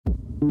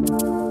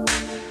Hello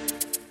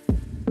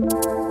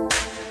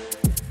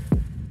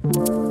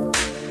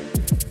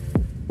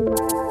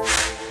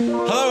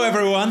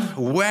everyone,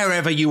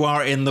 wherever you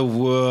are in the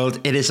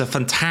world, it is a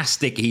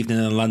fantastic evening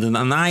in London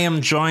and I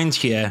am joined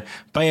here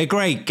by a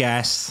great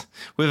guest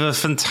with a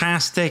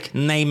fantastic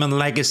name and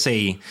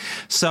legacy.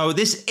 So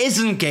this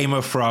isn't Game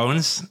of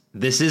Thrones,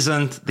 this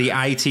isn't the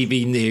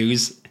ITV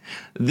News,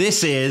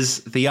 this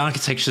is the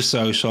Architecture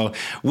Social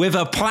with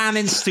a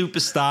planning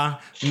superstar,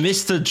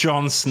 Mr.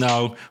 Jon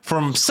Snow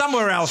from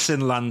somewhere else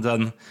in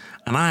London.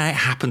 And I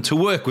happen to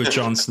work with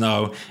Jon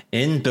Snow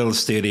in Build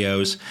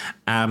Studios.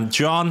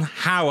 Jon,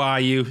 how are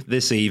you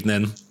this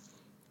evening?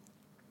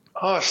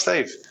 Oh,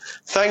 Steve,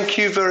 thank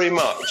you very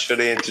much for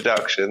the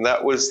introduction.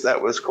 That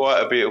was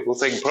quite a beautiful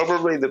thing.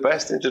 Probably the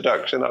best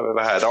introduction I've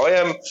ever had. I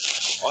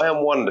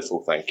am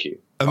wonderful, thank you.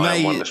 I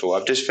am wonderful.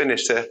 I've just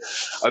finished a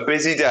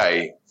busy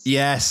day.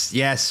 Yes.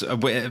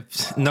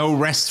 No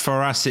rest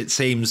for us, it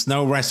seems.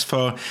 No rest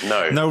for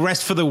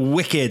the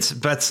wicked.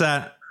 But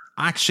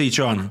actually,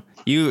 Jon,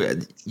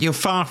 you're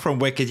far from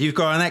wicked. You've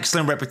got an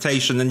excellent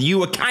reputation, and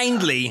you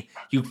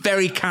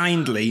very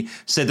kindly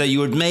said that you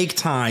would make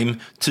time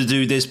to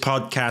do this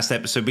podcast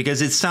episode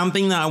because it's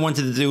something that I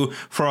wanted to do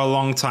for a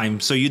long time.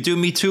 So you do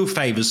me two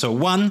favors. So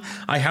one,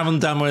 I haven't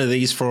done one of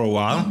these for a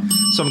while,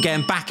 so I'm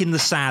getting back in the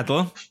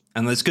saddle,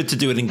 and it's good to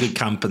do it in good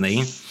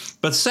company.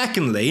 But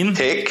secondly,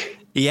 tick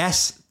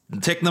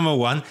number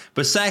one.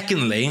 But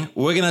secondly,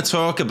 we're going to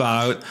talk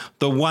about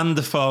the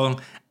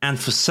wonderful and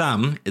for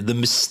some, the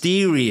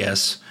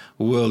mysterious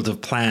world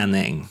of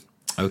planning.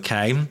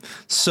 Okay,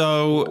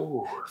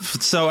 so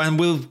and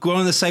we'll go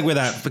on to segue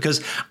that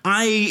because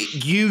I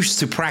used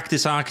to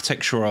practice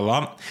architecture a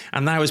lot,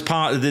 and I was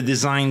part of the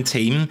design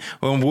team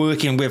when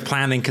working with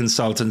planning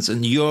consultants.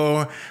 And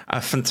you're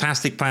a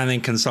fantastic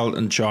planning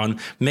consultant, Jon.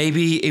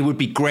 Maybe it would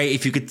be great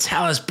if you could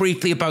tell us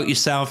briefly about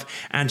yourself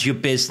and your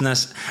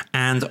business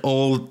and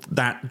all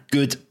that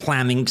good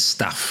planning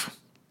stuff.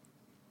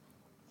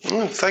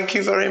 Thank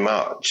you very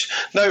much.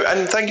 No,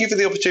 and thank you for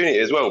the opportunity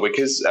as well,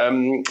 because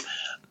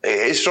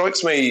it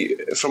strikes me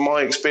from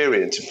my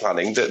experience in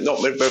planning that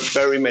not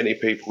very many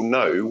people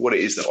know what it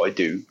is that I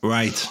do.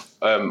 Right.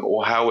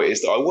 Or how it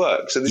is that I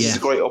work. So this is a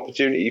great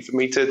opportunity for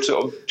me to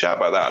sort of chat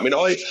about that. I mean,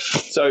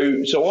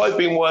 so I've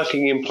been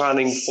working in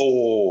planning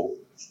for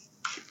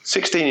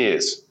 16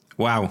 years.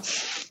 Wow.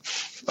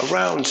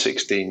 Around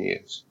 16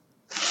 years.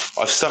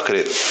 I've stuck at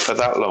it for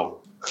that long.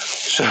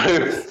 So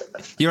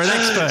you're an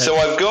expert. So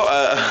I've got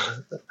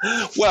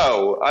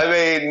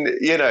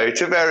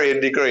to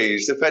varying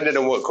degrees, depending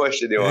on what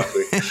question you ask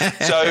me.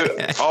 So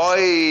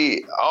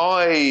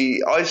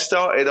I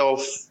started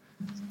off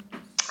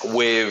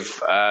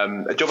with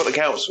a job at the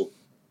council,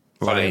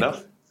 funny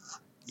enough.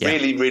 Yeah.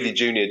 Really, really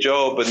junior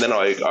job. And then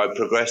I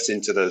progressed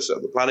into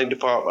the planning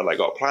department. I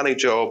got a planning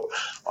job.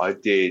 I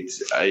did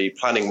a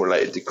planning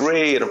related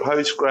degree and a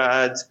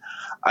postgrad.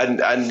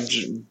 And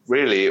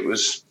really, it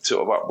was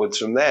sort of upwards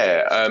from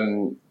there.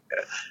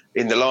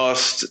 In the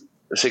last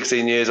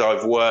 16 years,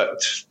 I've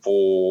worked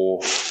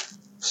for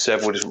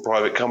several different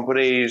private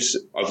companies.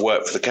 I've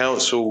worked for the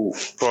council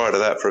prior to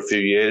that for a few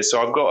years. So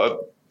I've got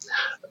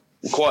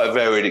quite a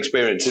varied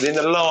experience. And in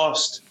the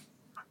last,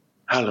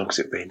 how long has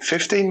it been?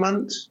 15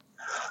 months?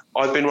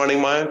 I've been running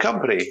my own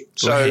company.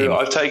 So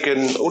I've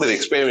taken all of the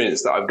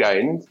experience that I've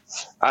gained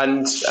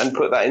and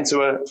put that into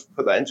a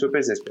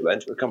business, put that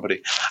into a company.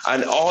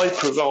 And I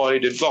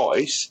provide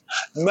advice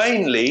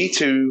mainly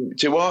to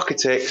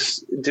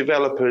architects,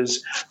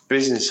 developers,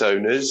 business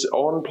owners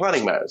on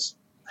planning matters.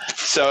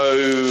 So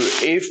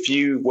if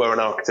you were an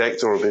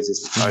architect or a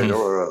business owner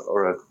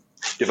or a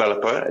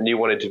developer and you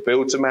wanted to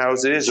build some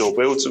houses or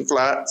build some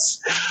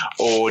flats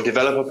or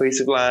develop a piece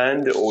of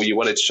land, or you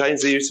wanted to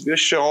change the use of your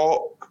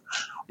shop,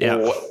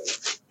 or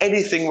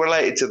anything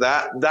related to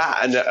that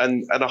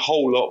and a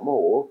whole lot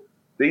more,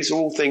 these are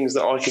all things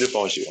that I can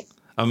advise you on.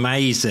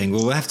 Amazing.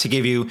 Well, we'll have to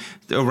give you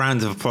a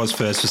round of applause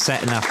first for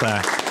setting up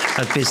a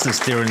business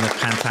during the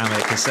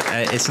pandemic.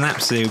 It's an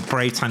absolute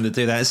brave time to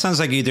do that. It sounds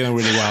like you're doing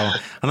really well.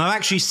 And I've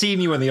actually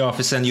seen you in the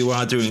office and you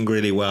are doing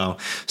really well.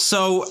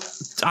 So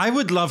I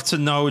would love to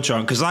know,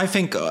 Jon, because I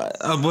think a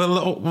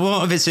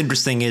lot of it's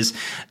interesting is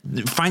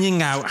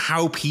finding out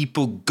how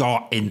people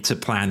got into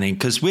planning.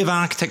 Because with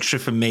architecture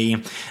for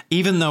me,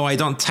 even though I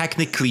don't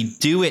technically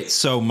do it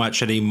so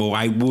much anymore,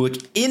 I work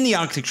in the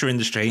architecture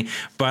industry,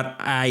 but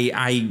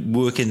I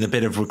work in a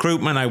bit of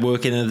recruitment. I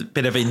work in a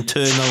bit of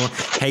internal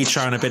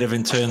HR and a bit of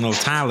internal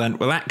talent.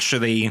 Well,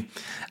 actually,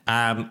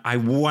 I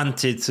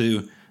wanted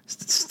to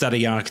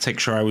study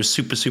architecture. I was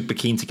super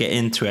keen to get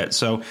into it.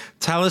 So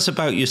tell us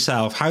about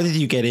yourself. How did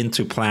you get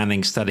into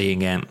planning,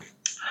 studying it?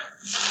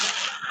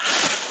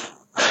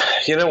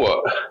 You know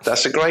what?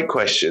 That's a great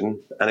question.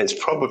 And it's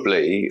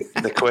probably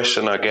the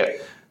question I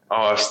get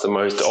asked the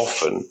most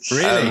often.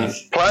 Really?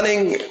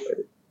 Planning,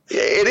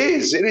 it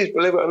is,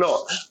 believe it or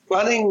not.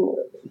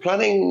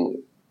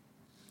 Planning,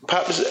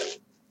 perhaps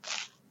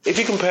if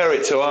you compare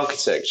it to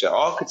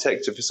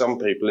architecture for some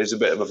people is a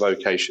bit of a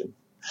vocation.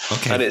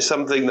 Okay. And it's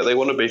something that they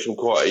want to be from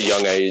quite a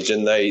young age,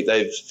 and they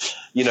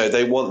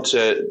want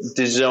to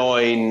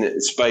design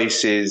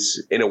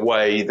spaces in a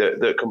way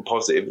that can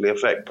positively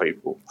affect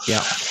people.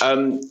 Yeah.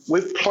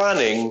 With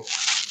planning,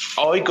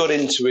 I got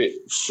into it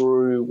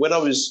through when I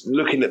was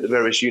looking at the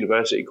various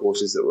university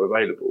courses that were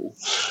available.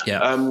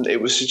 Yeah.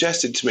 It was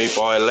suggested to me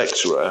by a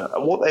lecturer,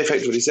 and what they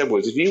effectively said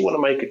was, if you want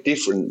to make a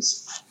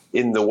difference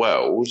in the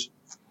world,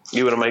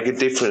 you want to make a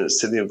difference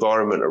to the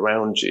environment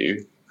around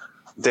you,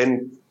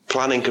 then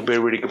planning can be a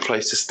really good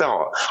place to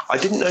start. I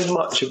didn't know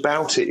much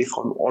about it, if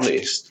I'm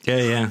honest,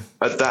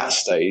 at that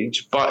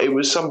stage, but it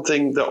was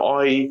something that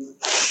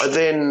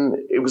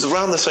it was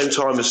around the same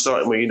time as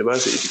starting my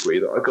university degree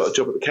that I got a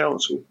job at the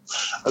council.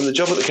 And the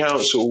job at the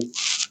council,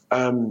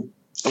 I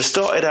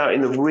started out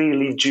in the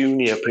really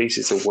junior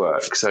pieces of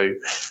work. So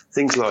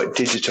things like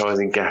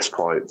digitising gas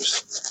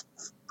pipes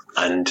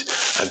and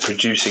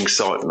producing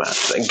site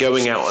maps and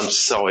going out on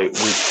site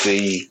with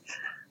the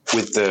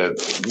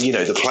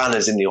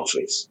planners in the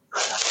office.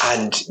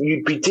 And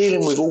you'd be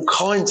dealing with all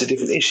kinds of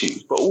different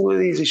issues, but all of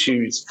these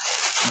issues,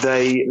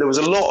 there was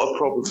a lot of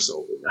problem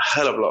solving, a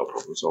hell of a lot of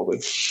problem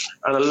solving,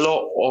 and a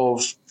lot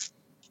of,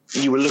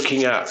 you were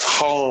looking at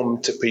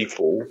harm to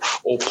people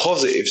or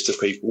positives to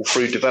people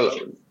through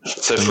development.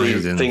 So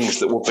through things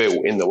that were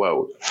built in the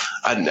world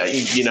and,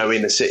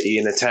 in a city,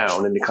 in a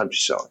town, in the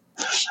countryside.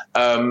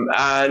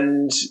 I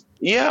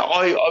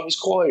was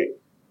quite,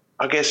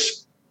 I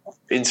guess,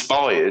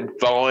 inspired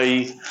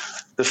by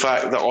the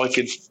fact that I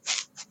could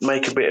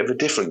make a bit of a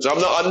difference. I'm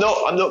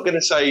not going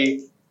to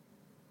say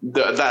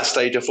that at that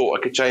stage I thought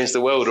I could change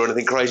the world or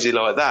anything crazy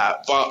like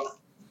that, but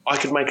I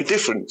could make a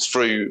difference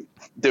through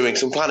doing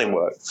some planning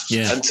work.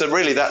 Yeah. And so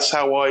really that's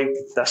how I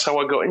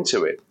got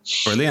into it.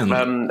 Brilliant.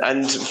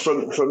 And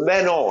from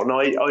then on,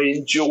 I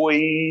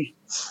enjoy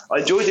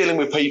dealing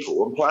with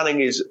people, and planning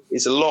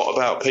is a lot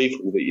about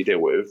people that you deal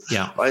with.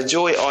 Yeah. I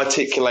enjoy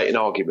articulating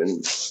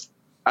arguments,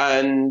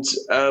 and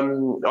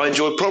I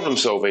enjoy problem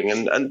solving,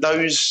 and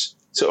those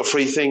sort of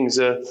three things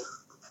are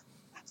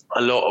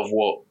a lot of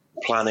what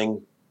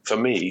planning for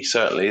me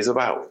certainly is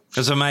about.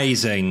 It's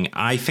amazing.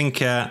 I think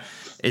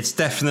it's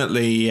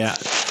definitely, do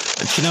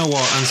you know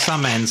what, on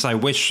some ends, I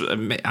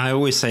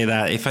always say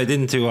that if I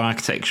didn't do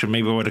architecture,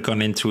 maybe I would have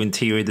gone into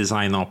interior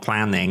design or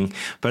planning.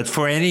 But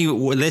for any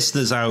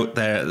listeners out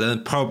there,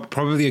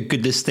 probably a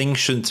good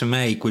distinction to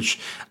make, which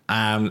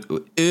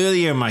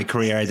earlier in my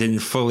career I didn't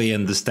fully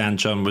understand,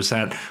 John, was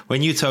that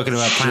when you're talking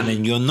about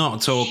planning, you're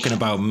not talking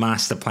about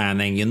master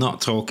planning, you're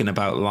not talking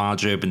about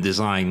large urban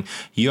design,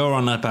 you're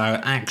on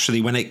about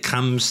actually when it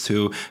comes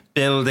to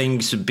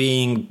buildings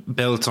being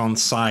built on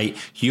site,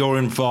 you're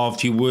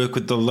involved, you work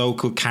with the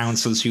local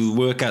councils, you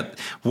work at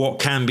what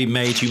can be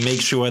made, you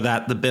make sure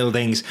that the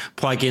buildings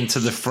plug into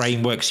the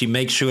frameworks, you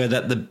make sure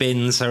that the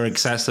bins are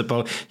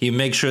accessible, you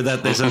make sure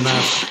that there's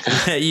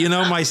enough. You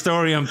know my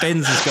story on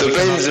bins. The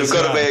bins have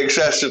got to be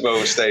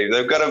accessible, Steve.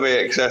 They've got to be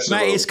accessible.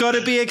 Mate, it's got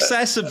to be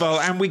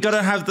accessible, and we got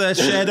to have the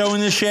shared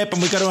ownership,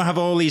 and we got to have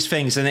all these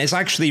things, and it's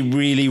actually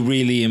really,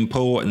 really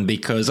important,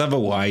 because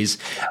otherwise,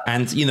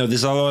 and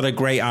there's a lot of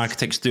great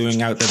architects doing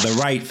out there the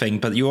right thing,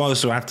 but you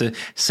also have to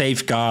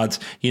safeguard,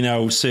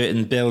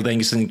 certain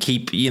buildings and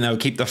keep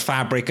the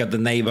fabric of the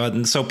neighborhood,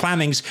 and so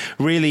planning's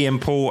really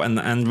important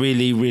and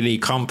really, really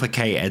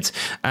complicated.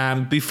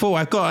 Before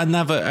I've got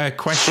another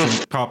question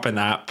popping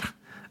up.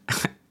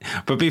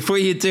 But before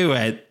you do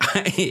it,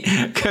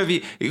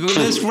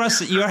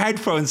 let's your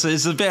headphones.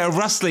 There's a bit of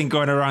rustling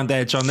going around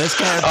there, John. Let's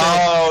get a bit.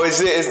 Oh, is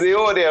the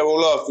audio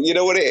all off? You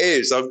know what it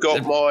is? I've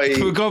got my.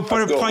 We've got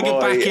to plug it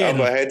back in.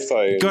 My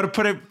headphone. Got to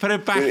put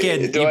it back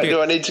in.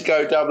 Do I need to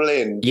go double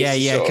in?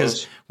 Yeah,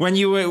 because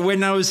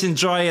when I was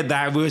enjoying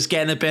that, we was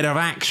getting a bit of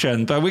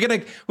action. But we're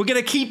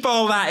gonna keep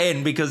all that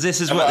in, because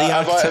this is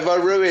have I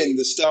ruined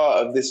the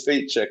start of this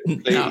feature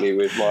completely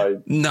with my?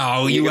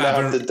 No, you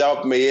haven't. Have to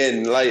dub me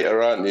in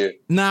later, aren't you?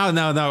 No.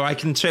 I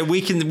can.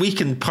 We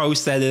can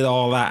post edit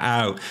all that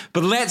out.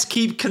 But let's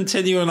keep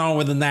continuing on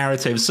with the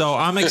narrative. So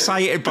I'm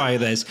excited by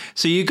this.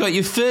 So you got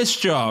your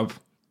first job,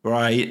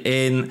 right,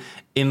 in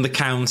the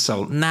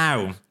council.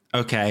 Now,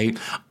 okay,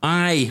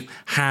 I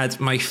had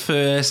my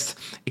first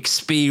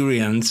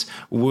experience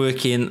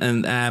working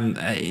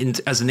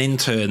as an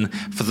intern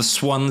for the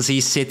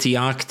Swansea City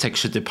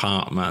Architecture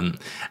Department,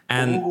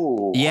 and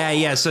Ooh.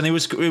 So it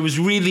was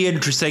really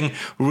interesting,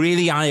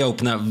 really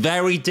eye-opener,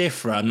 very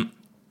different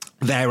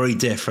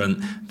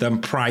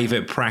than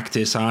private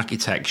practice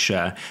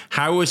architecture.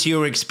 How was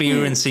your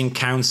experience in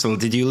council?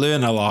 Did you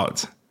learn a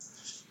lot?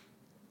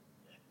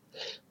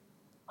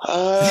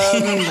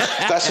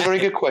 That's a very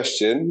good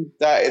question.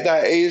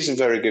 That is a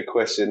very good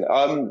question.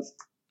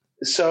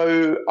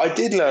 So I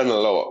did learn a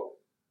lot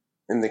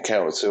in the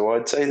council.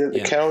 I'd say that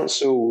the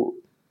council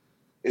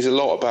is a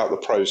lot about the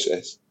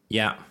process.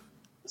 Yeah.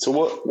 So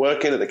what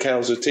working at the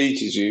council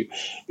teaches you,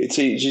 it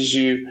teaches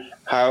you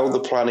how the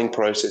planning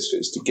process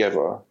fits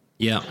together.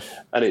 Yeah.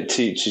 And it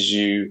teaches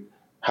you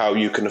how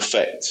you can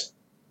affect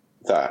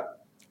that.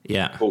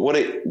 Yeah. But what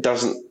it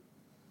doesn't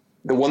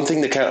the one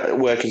thing the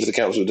working for the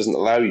council doesn't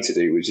allow you to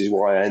do, which is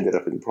why I ended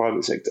up in the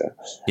private sector,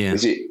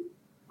 is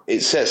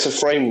it sets a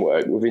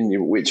framework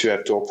within which you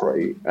have to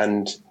operate,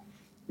 and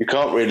you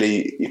can't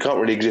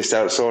really exist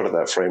outside of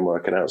that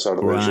framework and outside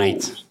of those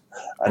rules.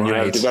 And you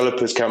have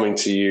developers coming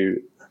to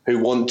you who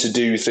want to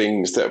do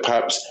things that are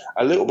perhaps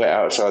a little bit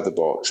outside the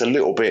box, a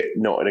little bit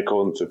not in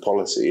accordance with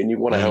policy, and you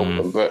want to help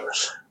them, but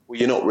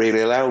you're not really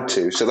allowed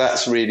to. So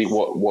that's really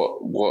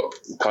what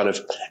kind of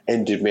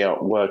ended me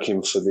up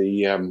working for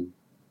the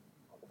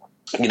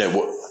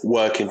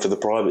working for the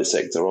private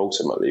sector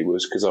ultimately,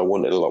 was because I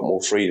wanted a lot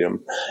more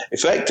freedom,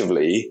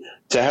 effectively,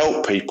 to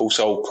help people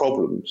solve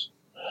problems,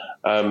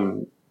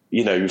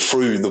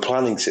 through the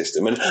planning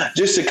system. And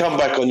just to come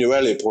back on your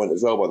earlier point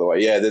as well, by the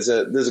way, there's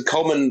a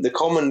common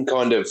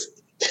kind of,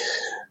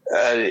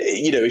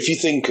 if you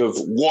think of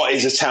what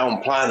is a town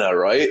planner,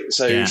 right?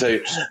 So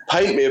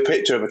paint me a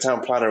picture of a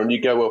town planner, and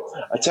you go,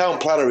 well, a town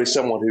planner is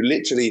someone who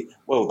literally,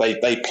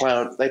 they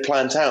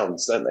plan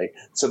towns, don't they?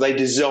 So they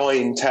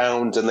design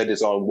towns, and they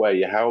design where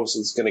your house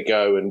is going to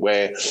go, and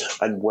where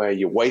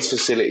your waste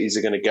facilities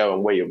are going to go,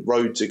 and where your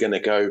roads are going to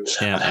go,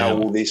 and how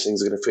all these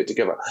things are going to fit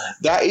together.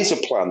 That is a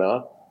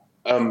planner.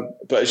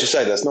 But as you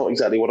say, that's not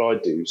exactly what I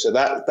do. So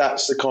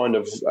that's the kind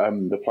of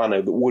the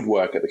planner that would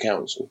work at the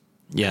council.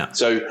 Yeah.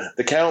 So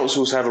the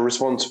councils have a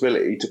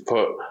responsibility to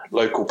put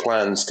local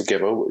plans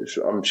together, which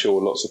I'm sure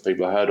lots of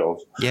people have heard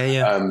of.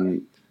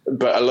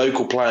 But a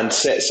local plan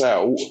sets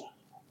out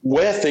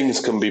where things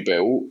can be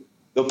built,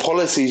 the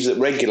policies that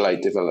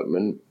regulate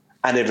development,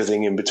 and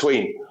everything in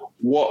between.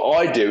 What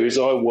I do is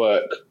I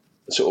work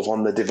sort of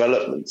on the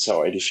development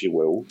side, if you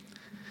will.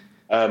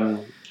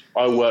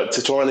 I work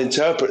to try and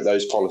interpret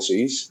those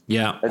policies,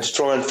 and to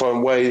try and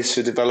find ways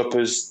for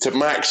developers to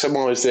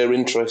maximise their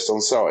interest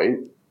on site.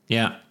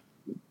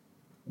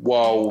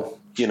 While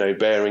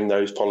bearing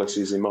those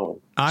policies in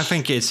mind. I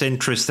think it's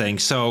interesting.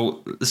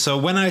 So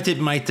when I did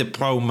my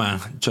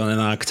diploma, John, in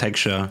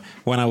architecture,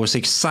 when I was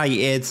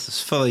excited,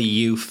 full of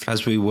youth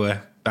as we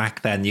were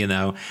back then, and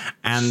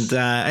Indeed.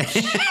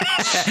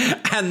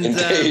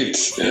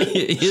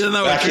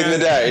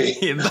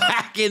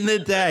 Back in the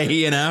day,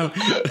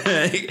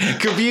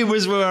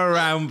 computers were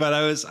around, but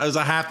I was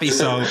a happy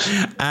soul.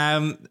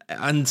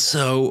 And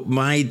so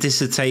my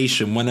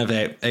dissertation, one of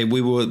it,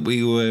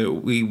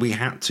 we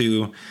had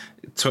to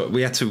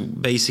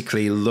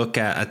basically look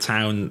at a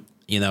town,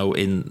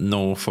 in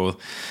north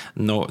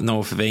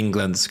of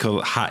England. It's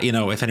called,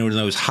 if anyone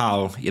knows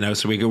Hull,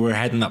 so we were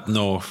heading up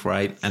north,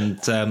 right? And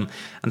so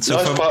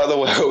nice part of the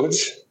world.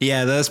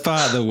 Yeah, that's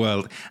part of the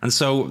world. And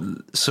so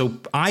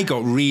I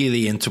got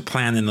really into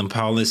planning and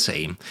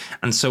policy.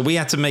 And so we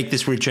had to make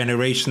this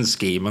regeneration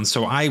scheme. And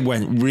so I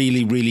went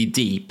really, really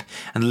deep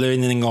and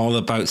learning all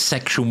about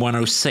Section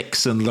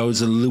 106 and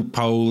loads of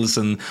loopholes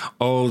and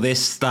all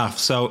this stuff.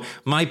 So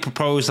my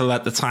proposal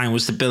at the time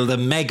was to build a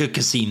mega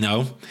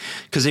casino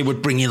because it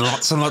would bring in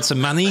lots and lots of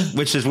money,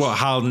 which is what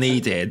Hull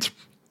needed.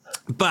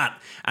 But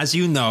as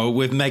you know,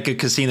 with mega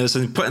casinos,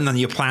 and putting on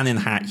your planning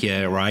hat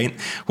here, right?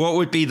 What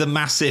would be the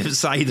massive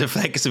side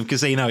effects of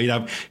casino? You'd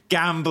have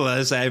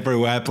gamblers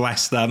everywhere,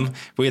 bless them.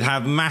 We'd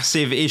have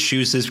massive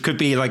issues. There could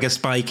be like a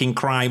spike in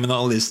crime and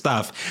all this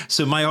stuff.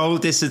 So my whole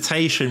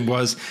dissertation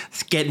was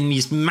getting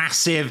these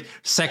massive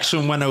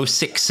Section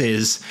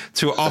 106s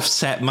to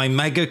offset my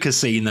mega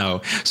casino.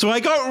 So I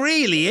got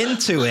really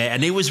into it,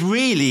 and it was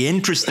really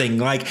interesting,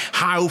 like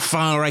how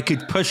far I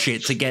could push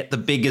it to get the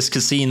biggest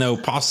casino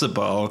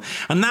possible.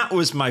 And that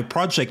was my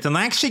project, and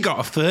I actually got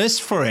a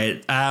first for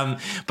it.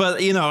 But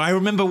I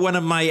remember one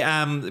of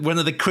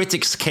the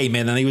critics came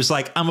in, and he was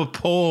like, I'm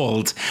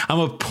appalled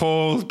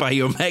by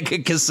your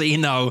mega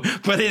casino,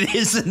 but it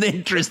is an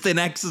interesting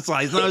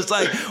exercise. And I was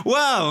like,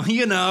 well,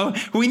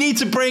 we need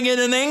to bring in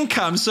an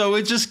income, so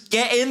we just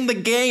get in the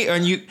game.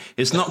 And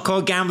it's not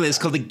called gambling, it's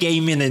called the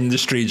gaming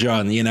industry,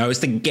 John. It's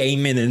the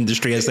gaming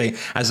industry, as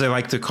they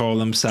like to call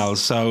themselves.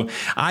 So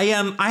I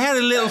had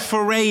a little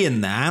foray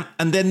in that.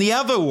 And then the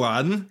other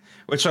one,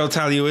 which I'll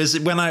tell you, is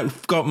when I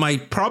got my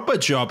proper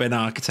job in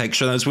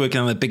architecture, I was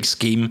working on a big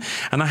scheme,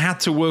 and I had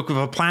to work with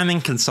a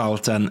planning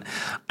consultant.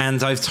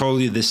 And I've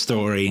told you this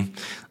story.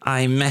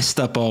 I messed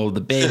up all the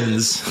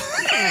bins.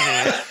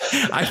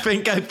 I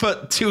think I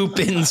put 2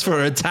 bins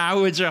for a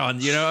tower,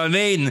 John. You know what I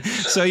mean?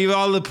 So you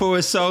all the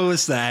poor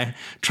souls there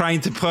trying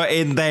to put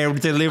in their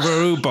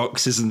Deliveroo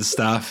boxes and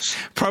stuff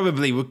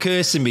probably were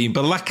cursing me.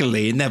 But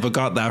luckily, it never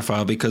got that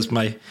far because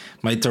my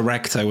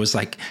director was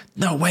like,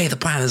 no way the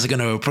planners are going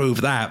to approve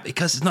that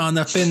because there's not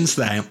enough bins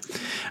there.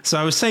 So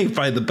I was saved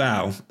by the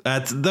bell.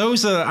 I've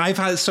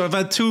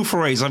had 2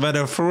 forays. I've had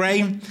a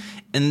foray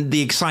in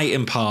the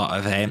exciting part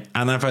of it,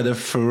 and I've had a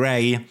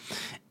foray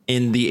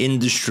in the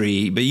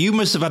industry. But you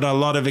must have had a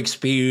lot of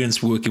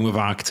experience working with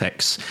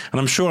architects,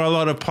 and I'm sure a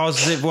lot of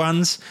positive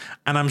ones,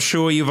 and I'm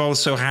sure you've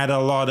also had a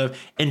lot of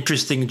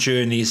interesting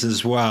journeys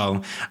as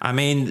well. I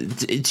mean,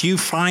 do you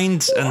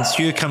find, and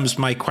here comes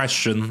my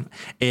question,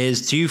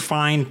 is do you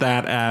find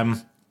that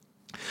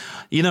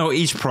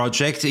each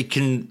project, it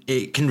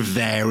can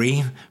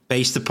vary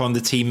based upon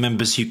the team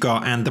members you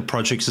got and the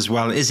projects as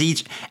well.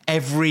 Is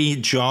every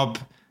job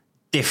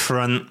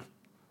different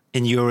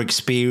in your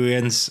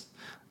experience?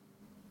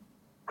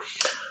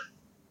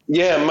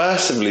 Yeah,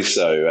 massively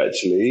so,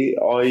 actually.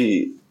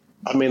 I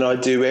mean, I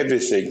do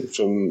everything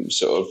from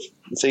sort of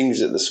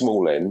things at the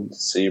small end.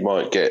 So you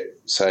might get,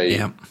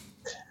 say,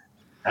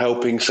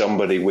 helping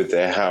somebody with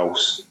their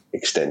house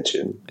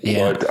extension.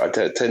 Yeah. I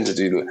tend to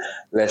do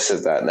less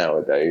of that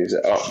nowadays,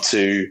 up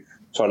to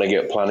trying to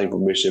get planning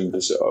permission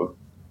for sort of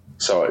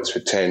sites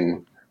with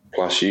 10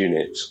 plus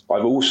units.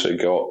 I've also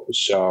got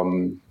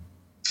some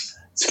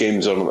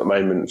schemes on at the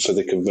moment for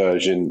the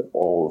conversion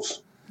of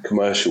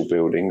commercial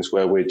buildings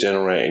where we're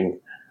generating,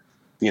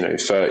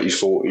 30,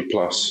 40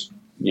 plus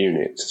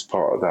units as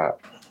part of that.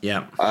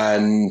 Yeah.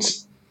 And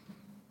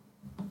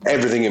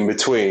everything in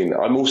between.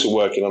 I'm also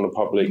working on a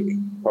public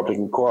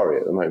inquiry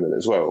at the moment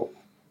as well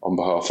on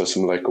behalf of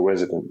some local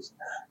residents.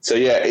 So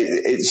yeah,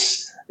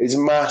 it's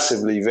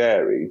massively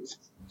varied.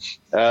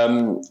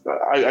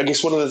 I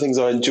guess one of the things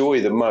I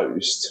enjoy the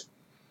most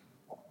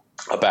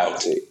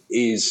about it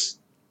is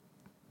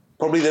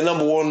probably the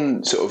number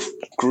one sort of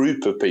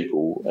group of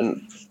people,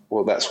 and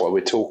well, that's why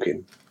we're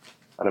talking,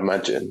 I'd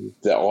imagine,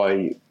 that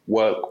I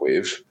work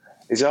with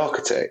is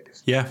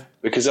architects. Yeah.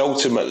 Because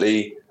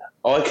ultimately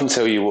I can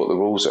tell you what the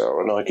rules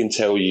are and I can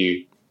tell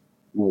you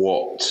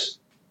what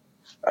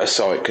a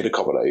site could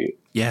accommodate.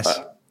 Yes.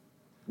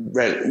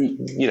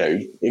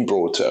 In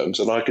broad terms,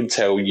 and I can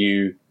tell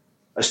you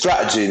a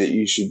strategy that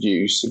you should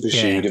use to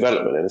pursue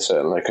development in a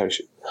certain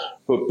location.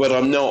 But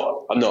I'm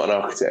not an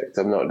architect.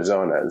 I'm not a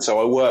designer, and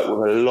so I work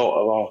with a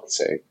lot of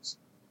architects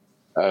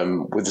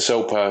with the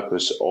sole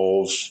purpose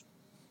of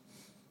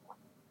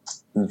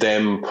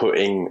them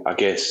putting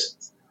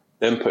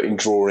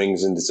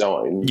drawings and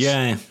designs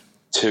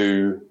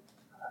to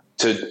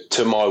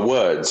my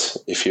words,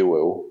 if you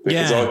will,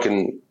 because I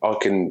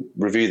can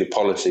review the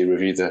policy,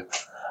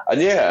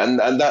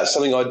 and that's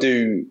something I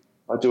do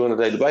on a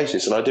daily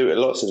basis, and I do it with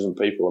lots of different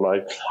people,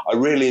 and I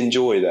really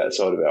enjoy that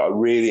side of it.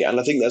 And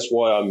I think that's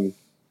why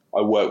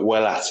I work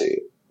well at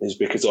it, is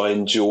because I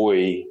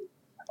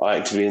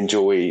actively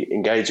enjoy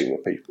engaging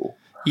with people.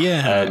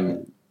 Yeah.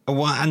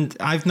 Well, and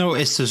I've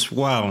noticed as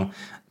well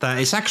that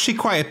it's actually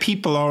quite a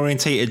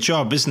people-orientated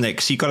job, isn't it?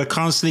 Because you've got to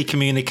constantly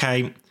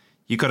communicate,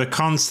 you've got to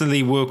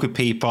constantly work with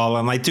people,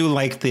 and I do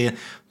like the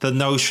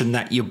notion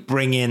that you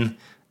bring in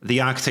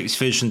the architect's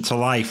vision to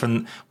life.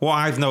 And what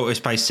I've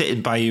noticed by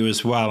sitting by you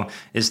as well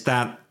is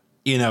that,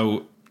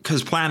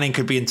 because planning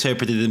could be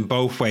interpreted in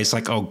both ways,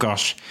 like, oh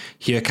gosh,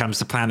 here comes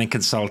the planning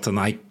consultant,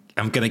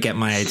 I'm going to get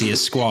my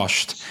ideas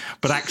squashed.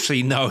 But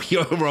actually, no,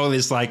 your role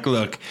is like,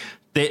 look,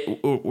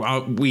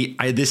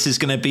 this is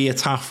going to be a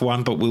tough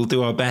one, but we'll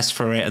do our best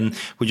for it, and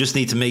we just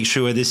need to make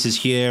sure this is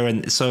here.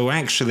 And so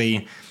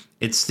actually,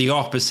 it's the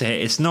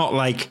opposite. It's not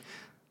like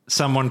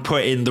someone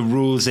put in the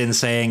rules in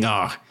saying,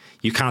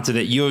 you can't do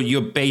that.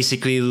 You're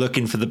basically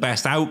looking for the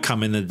best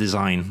outcome in the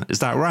design. Is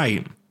that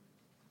right?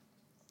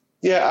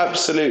 Yeah,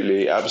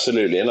 absolutely.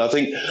 And I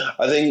think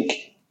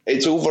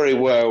it's all very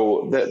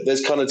well.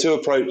 There's kind of two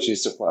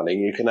approaches to planning.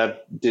 You can have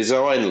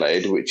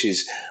design-led, which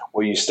is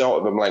where you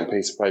start with a blank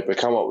piece of paper,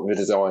 come up with a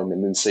design,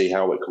 and then see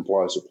how it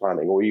complies with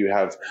planning. Or you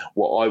have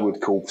what I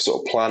would call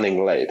sort of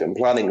planning-led. And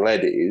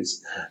planning-led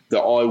is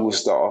that I will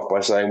start off by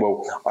saying,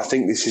 well, I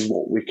think this is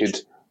what we could,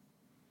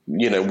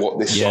 what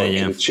this site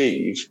can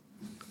achieve.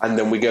 And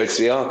then we go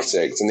to the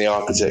architect, and the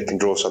architect can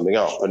draw something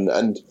up.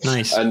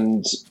 Nice.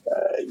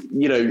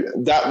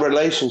 That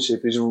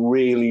relationship is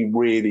really,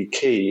 really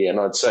key. And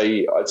I'd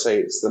say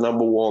it's the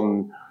number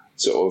one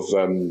sort of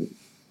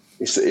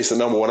it's the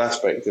number one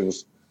aspect of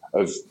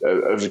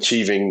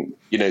achieving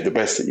the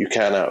best that you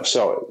can out of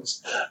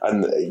science.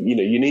 And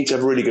you need to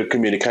have really good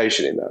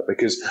communication in that,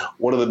 because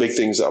one of the big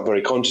things that I'm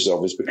very conscious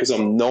of is, because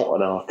I'm not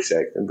an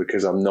architect and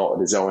because I'm not a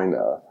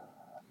designer,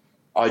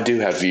 I do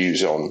have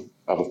views on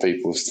other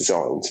people's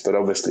designs, but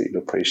obviously you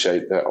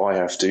appreciate that I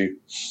have to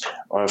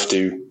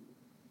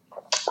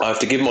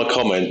give my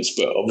comments,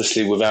 but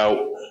obviously without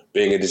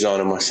being a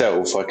designer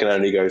myself, I can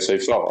only go so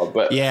far.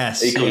 But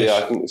equally,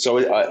 I can. So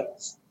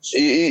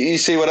you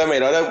see what I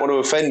mean? I don't want to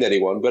offend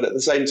anyone, but at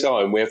the same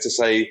time, we have to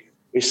say,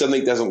 if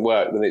something doesn't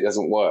work, then it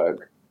doesn't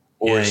work,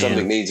 or if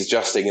something needs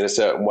adjusting in a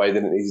certain way,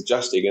 then it needs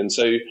adjusting. And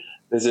so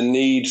there's a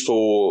need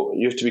for,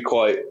 you have to be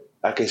quite,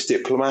 I guess,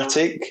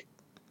 diplomatic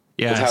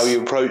with how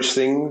you approach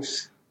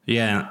things.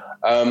 Yeah.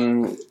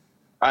 And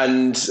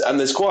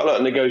there's quite a lot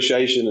of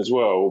negotiation as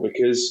well,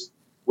 because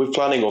with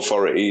planning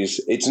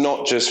authorities, it's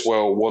not just,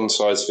 well, one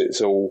size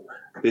fits all.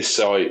 This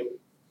site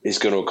is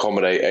going to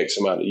accommodate X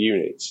amount of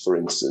units, for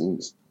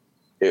instance.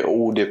 It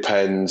all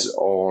depends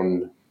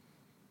on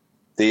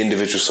the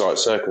individual site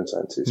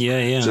circumstances.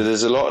 Yeah. So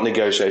there's a lot of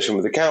negotiation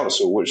with the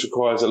council, which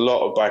requires a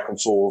lot of back and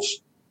forth.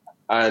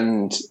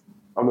 And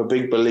I'm a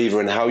big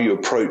believer in how you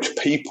approach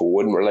people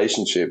and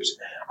relationships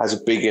has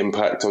a big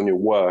impact on your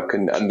work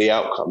and the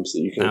outcomes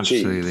that you can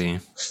achieve. Absolutely.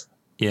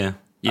 Yeah.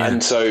 Yeah.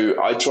 And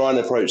so I try and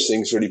approach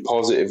things really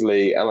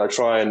positively. And I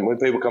try and, when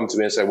people come to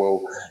me and say,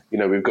 well,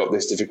 we've got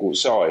this difficult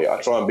site,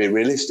 I try and be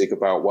realistic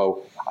about,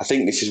 well, I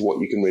think this is what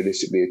you can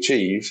realistically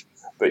achieve.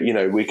 But,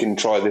 we can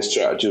try this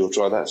strategy or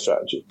try that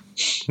strategy.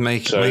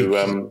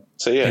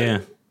 Yeah.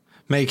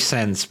 Makes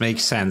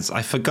sense.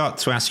 I forgot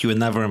to ask you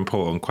another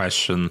important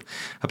question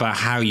about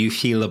how you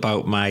feel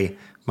about my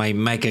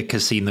mega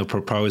casino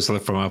proposal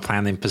from a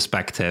planning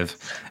perspective.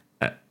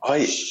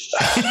 That's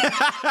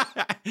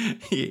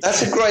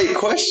a great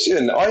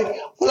question.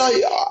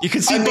 You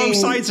can see both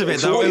sides of it,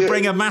 though. It'll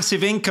bring a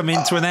massive income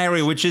into an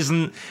area you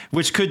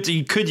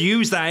could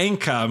use that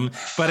income,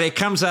 but it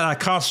comes at a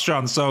cost,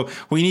 John. So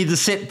we need to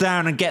sit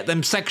down and get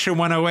them Section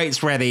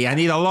 108s ready. I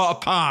need a lot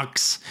of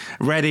parks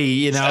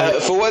ready.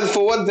 For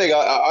one thing,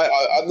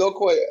 I'm not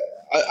quite.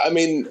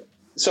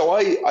 So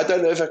I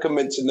don't know if I can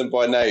mention them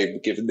by name,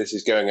 given this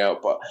is going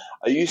out, but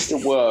I used to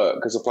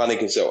work as a planning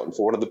consultant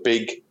for one of the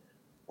big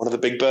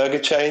burger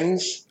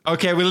chains.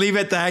 Okay, we'll leave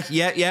it there.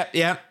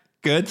 Yeah.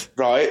 Good.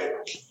 Right.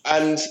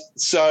 And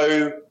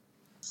so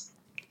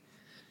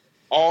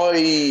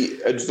I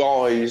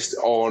advised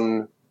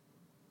on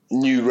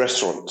new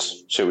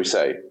restaurants, shall we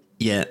say.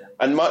 Yeah.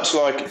 And much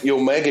like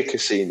your mega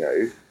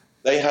casino,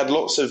 they had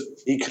lots of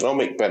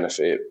economic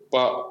benefit,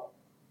 but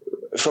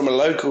from a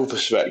local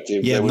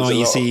perspective, there was noisy. A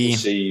lot of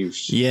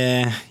perceived.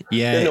 Yeah.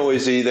 They're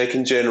noisy. They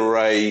can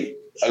generate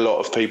a lot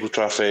of people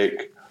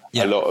traffic.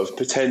 Yeah.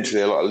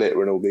 Potentially a lot of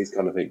litter and all these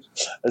kind of things.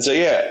 And so,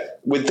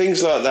 with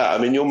things like that,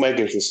 your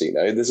mega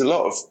casino, there's a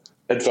lot of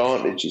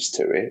advantages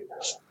to it,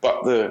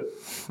 but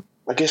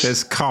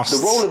there's costs.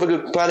 The role of a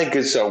good planning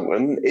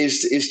consultant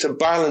is to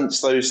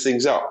balance those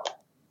things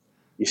up,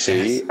 you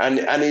see, and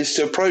is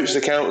to approach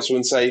the council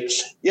and say,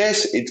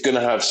 yes, it's going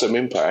to have some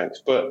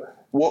impact, but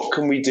what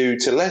can we do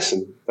to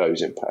lessen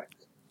those impacts?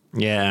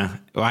 Yeah,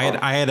 well,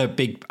 I had a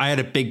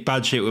big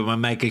budget with my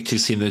mega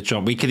casino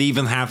job. We could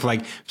even have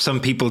some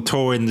people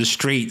touring the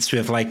streets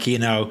with like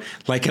a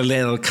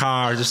little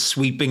car just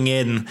sweeping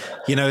in.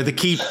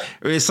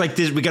 It's like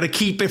this. We got to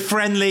keep it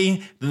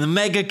friendly in the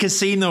mega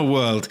casino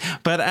world.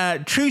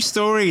 But true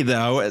story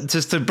though,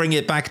 just to bring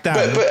it back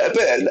down. But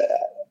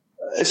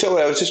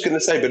sorry, I was just going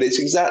to say, but it's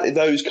exactly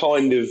those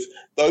kind of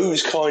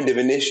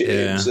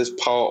initiatives as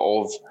part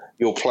of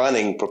your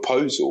planning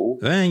proposal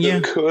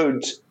that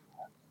could.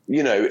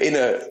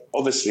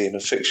 Obviously in a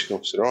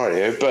fictional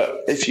scenario,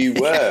 but if you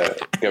were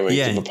going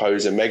to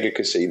propose a mega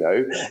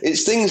casino,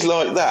 it's things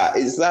like that.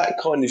 It's that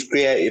kind of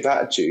creative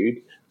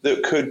attitude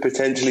that could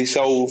potentially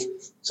solve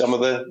some of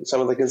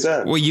the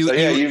concerns. Well, you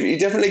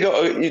definitely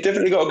got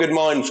a good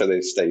mind for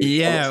this, Steve.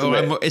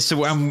 Yeah,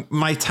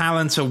 my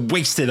talents are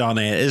wasted on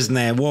it, isn't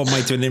there? What am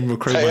I doing in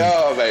recruitment? They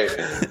are, mate.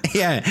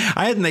 Yeah,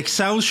 I had an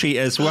Excel sheet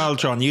as well,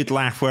 John. You'd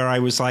laugh, where I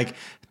was like,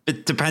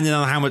 depending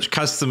on how much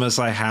customers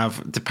I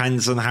have,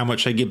 depends on how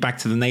much I give back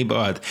to the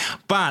neighborhood.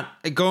 But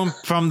going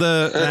from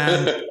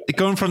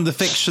the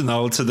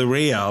fictional to the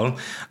real,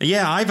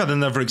 I've had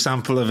another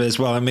example of it as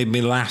well. It made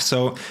me laugh.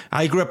 So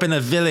I grew up in a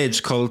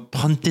village called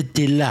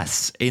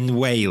Pontarddulais in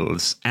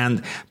Wales,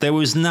 and there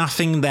was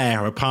nothing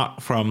there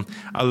apart from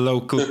a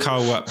local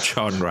co-op,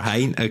 John,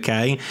 right?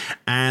 Okay.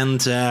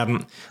 And there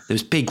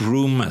was big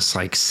rumors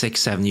like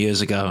 6-7 years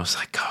ago. I was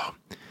like, oh,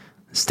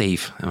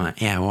 Steve. I'm like,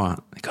 yeah,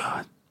 what? Like,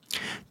 oh,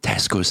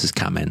 Tesco's is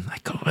coming. I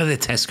go, what are the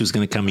Tesco's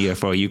going to come here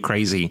for? Are you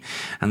crazy?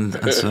 And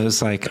so I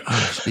was like,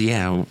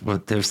 well,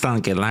 they're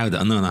starting to get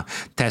louder. No,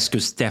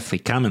 Tesco's definitely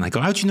coming. I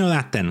go, how'd you know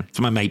that then?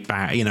 To my mate,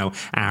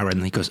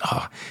 Aaron. He goes,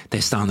 oh,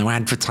 they're starting to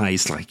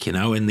advertise,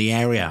 in the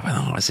area.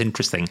 Oh, that's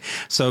interesting.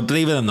 So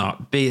believe it or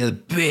not,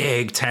 big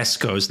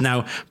Tesco's.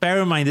 Now,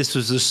 bear in mind, this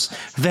was this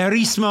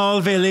very small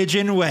village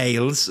in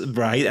Wales,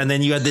 right? And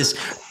then you had this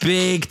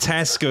big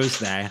Tesco's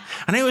there.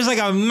 And it was like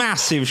a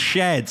massive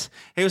shed.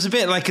 It was a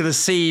bit like the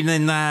scene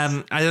in,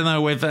 I don't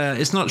know, with,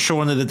 it's not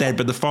Shaun of the Dead,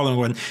 but the following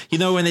one.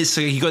 When it's,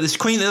 you got this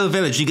quaint little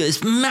village, you got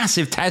this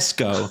massive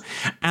Tesco.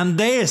 And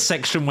their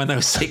Section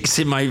 106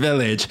 in my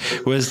village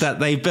was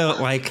that they built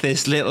like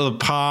this little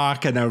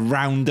park and a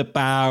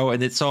roundabout,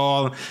 and it's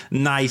all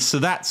nice. So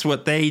that's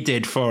what they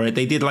did for it.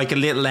 They did like a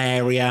little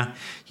area,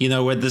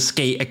 with the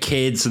skater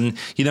kids, and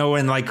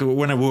when we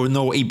were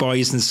naughty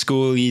boys in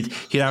school, you'd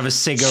have a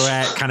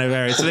cigarette kind of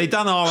area. So they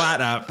done all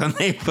that up, and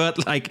they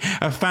put like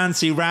a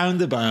fancy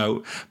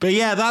roundabout. But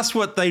that's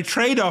what they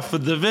trade off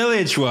with the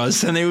village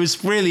was, and it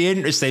was really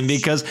interesting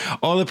because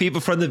all the people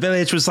from the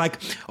village was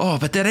like, oh,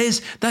 but that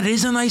is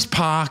a nice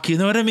park. You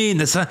know what I mean?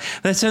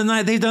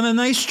 They've done a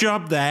nice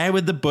job there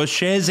with the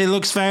bushes. It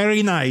looks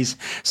very nice.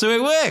 So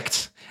it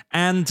worked,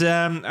 and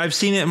I've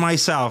seen it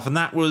myself, and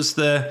that was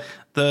the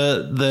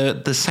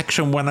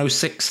Section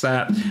 106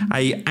 that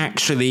I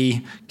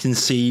actually can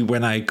see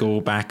when I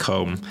go back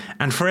home.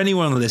 And for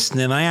anyone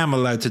listening, I am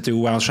allowed to do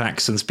Welsh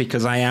accents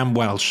because I am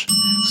Welsh.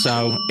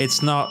 So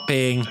it's not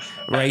being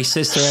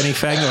racist or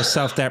anything or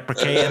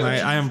self-deprecating.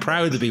 I am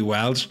proud to be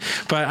Welsh.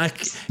 But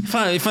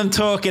if I'm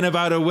talking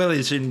about a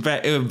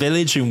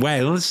village in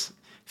Wales,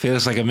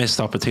 feels like a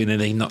missed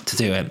opportunity not to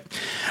do it.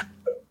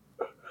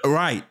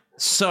 Right.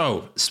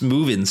 So it's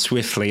moving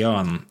swiftly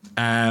on.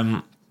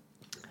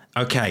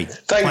 Okay.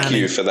 Thank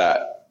you for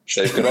that,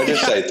 Steve. Can I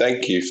just say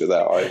thank you for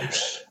that?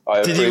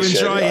 I Did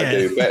appreciate you enjoy it.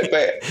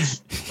 I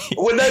do.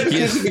 Well, no,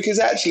 because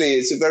actually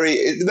it's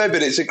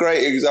a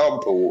great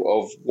example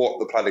of what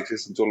the planning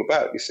system's all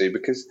about. You see,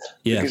 because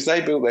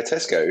they built their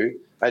Tesco,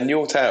 and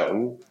your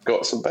town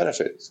got some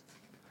benefits.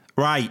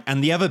 Right,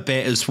 and the other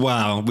bit as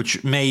well,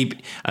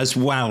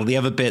 the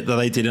other bit that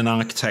I did in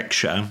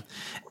architecture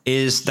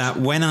is that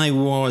when I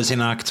was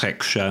in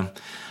architecture,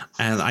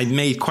 and I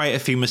made quite a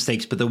few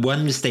mistakes, but the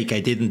one mistake I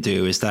didn't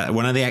do is that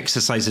one of the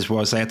exercises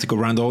was I had to go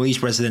around all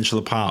these residential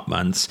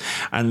apartments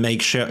and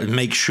make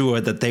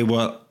sure that they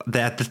were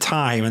there at the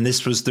time, and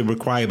this was the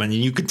requirement,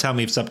 and you can tell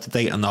me if it's up to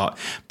date or not,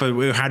 but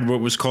we had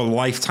what was called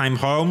lifetime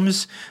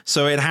homes.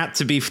 So they had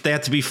to be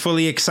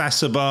fully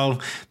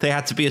accessible, they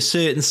had to be a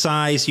certain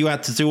size, you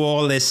had to do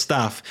all this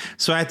stuff.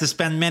 So I had to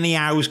spend many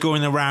hours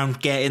going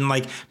around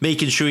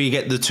making sure you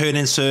get the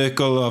turning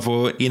circle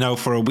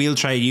for a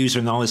wheelchair user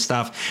and all this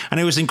stuff, and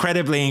it was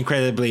incredibly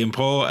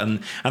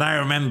important. And I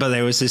remember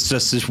there was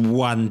this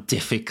one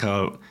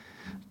difficult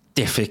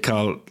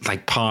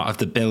part of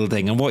the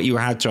building, and what you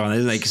had, John,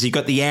 is because you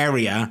got the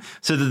area,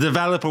 so the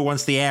developer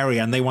wants the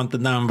area and they want the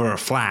number of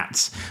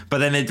flats, but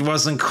then it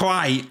wasn't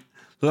quite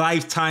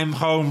lifetime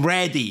home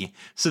ready.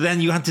 So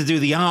then you had to do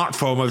the art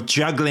form of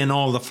juggling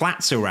all the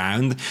flats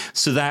around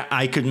so that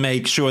I could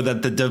make sure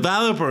that the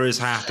developer is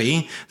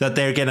happy, that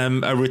they're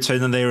getting a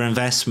return on their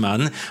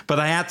investment. But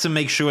I had to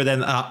make sure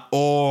then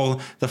all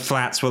the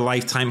flats were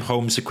lifetime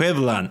homes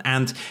equivalent.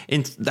 And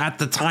at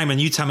the time, and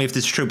you tell me if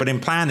this is true, but in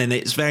planning,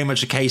 it's very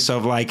much a case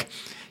of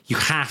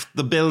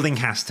the building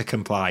has to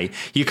comply.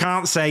 You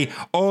can't say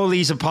all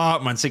these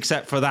apartments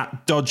except for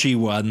that dodgy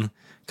one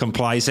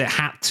complies. It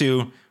had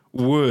to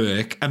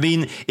work. I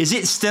mean, is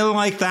it still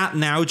like that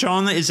now,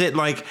 John? Is it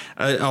like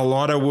a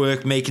lot of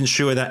work making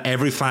sure that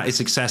every flat is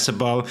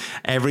accessible,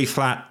 every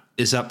flat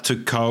is up to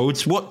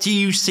codes? What do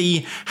you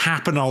see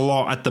happen a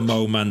lot at the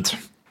moment?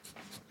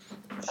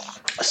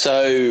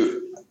 So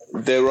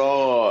there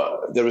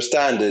are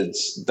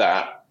standards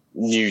that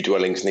new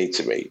dwellings need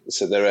to meet.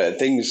 So there are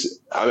things,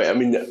 I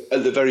mean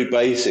at the very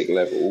basic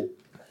level,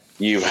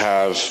 you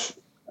have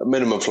a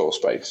minimum floor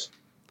space.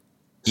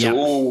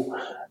 So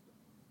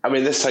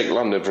let's take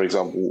London, for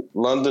example.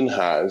 London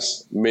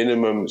has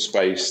minimum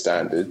space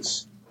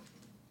standards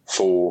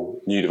for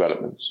new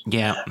developments.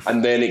 Yeah.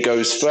 And then it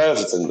goes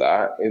further than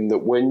that, in that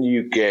when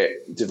you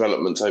get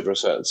developments over a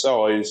certain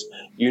size,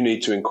 you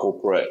need to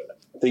incorporate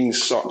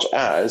things such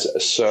as a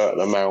certain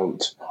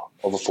amount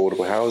of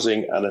affordable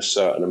housing and a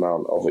certain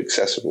amount of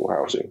accessible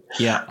housing.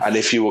 Yeah. And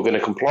if you were going to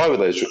comply with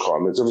those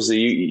requirements, obviously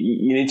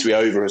you need to be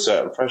over a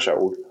certain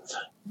threshold,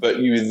 but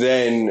you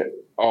then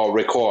are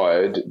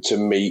required to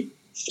meet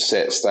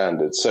set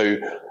standards. So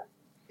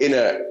in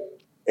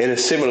a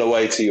similar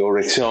way to your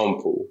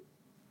example,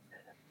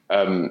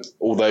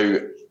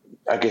 although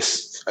I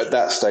guess at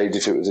that stage,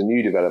 if it was a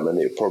new development,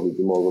 it would probably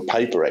be more of a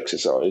paper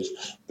exercise,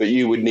 but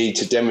you would need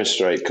to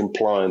demonstrate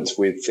compliance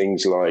with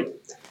things like,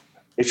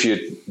 if you're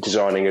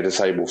designing a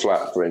disabled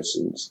flat, for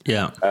instance,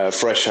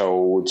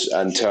 thresholds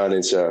and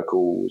turning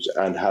circles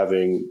and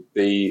having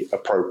the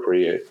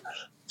appropriate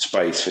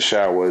space for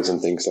showers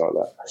and things like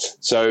that.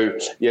 So,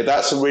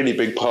 that's a really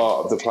big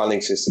part of the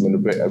planning system, and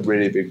a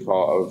really big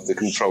part of the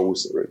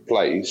controls that are in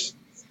place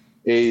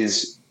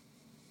is,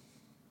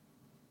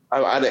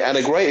 and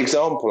a great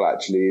example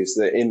actually is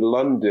that in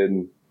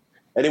London,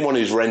 anyone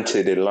who's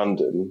rented in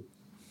London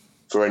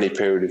for any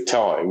period of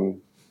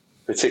time,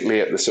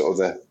 particularly at the sort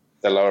of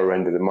the lower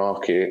end of the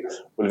market,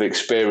 will have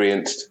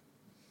experienced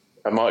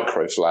a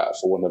micro flat,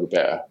 for want of a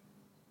better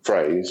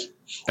phrase.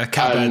 A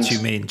cupboard, you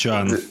mean,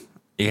 John?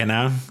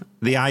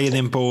 The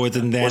ironing board,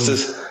 and then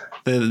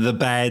the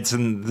beds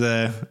and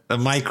the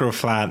micro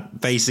flat,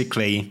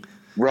 basically.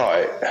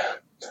 Right.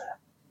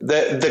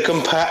 The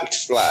compact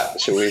flat,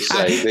 shall we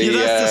say?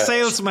 That's the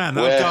salesman.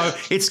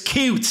 It's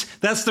cute.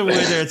 That's the word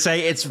I'd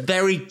say. It's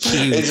very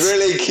cute. It's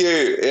really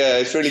cute. Yeah,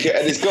 it's really cute,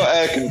 and it's got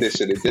air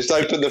conditioning. Just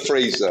open the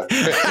freezer.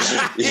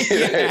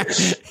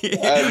 You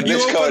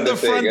open the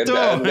front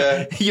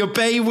door. Your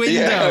bay window.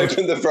 Yeah,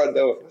 open the front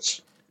door.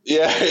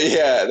 Yeah.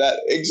 That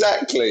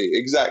exactly.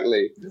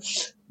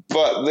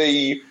 But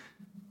the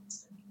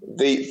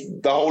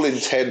whole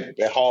intent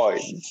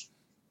behind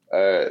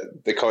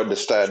the kind of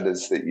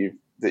standards that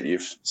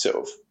you've sort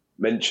of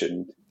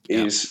mentioned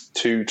is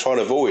to try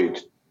and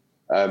avoid,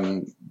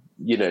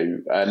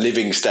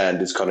 living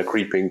standards kind of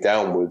creeping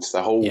downwards.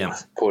 The whole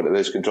point of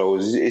those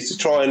controls is to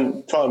try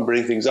and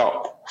bring things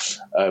up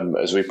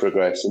as we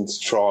progress, and to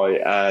try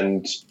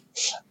and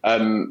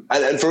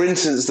for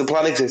instance, the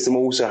planning system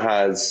also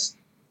has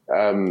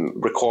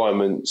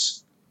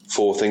requirements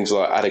for things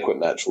like adequate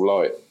natural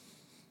light.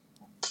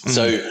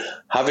 So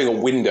having a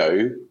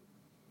window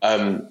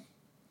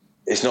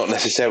is not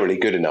necessarily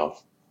good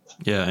enough.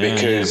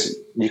 Because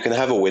you can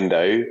have a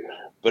window,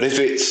 but if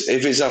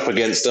it's up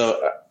against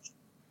a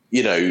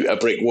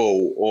brick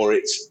wall, or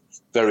it's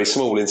very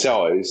small in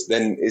size,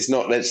 then it's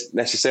not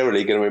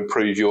necessarily going to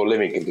improve your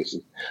living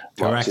conditions.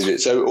 Correct.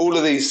 So all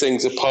of these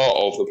things are part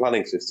of the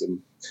planning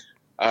system,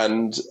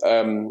 and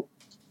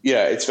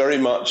it's very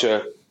much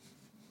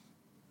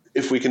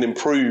if we can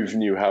improve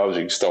new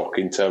housing stock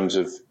in terms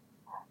of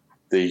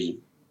the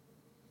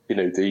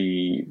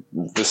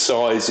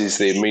sizes,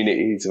 the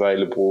amenities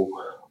available,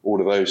 all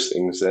of those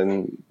things,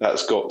 then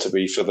that's got to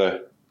be for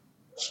the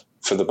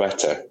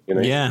better,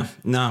 Yeah,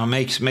 no,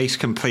 it makes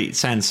complete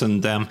sense.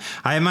 And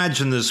I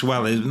imagine as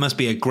well, it must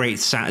be a great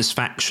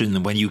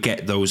satisfaction when you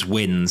get those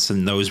wins,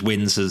 and those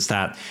wins is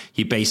that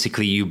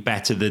you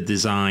better the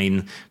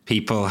design,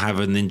 people have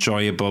an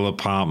enjoyable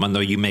apartment,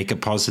 or you make a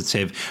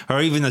positive,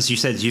 or even as you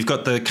said, you've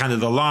got the kind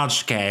of the large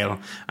scale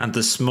and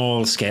the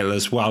small scale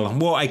as well.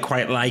 And what I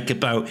quite like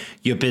about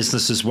your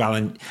business as well,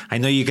 and I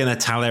know you're going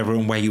to tell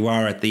everyone where you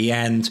are at the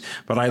end,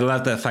 but I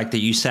love the fact that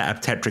you set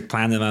up Tetrick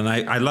Planning, and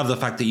I love the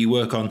fact that you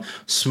work on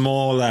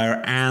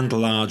smaller and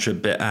larger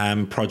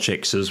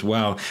projects as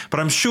well. But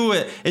I'm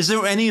sure, is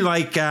there any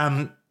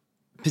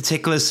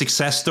particular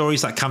success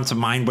stories that come to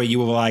mind where you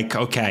were like,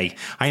 okay,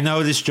 I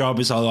know this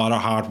job is a lot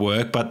of hard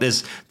work, but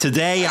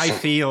today I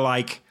feel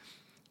like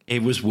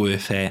it was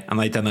worth it and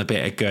I done a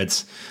bit of good?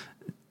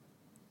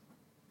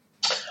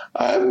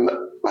 I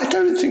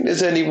don't think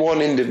there's any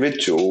one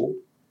individual.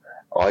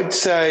 I'd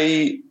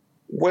say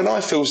when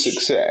I feel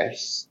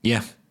success,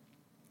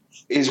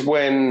 is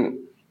when,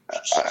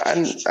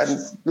 and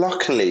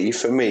luckily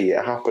for me,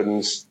 it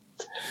happens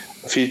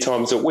a few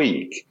times a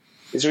week,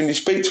 is when you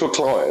speak to a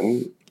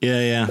client,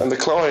 and the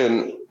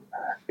client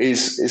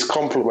is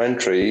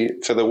complimentary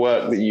for the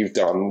work that you've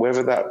done,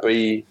 whether that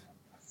be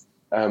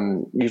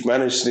you've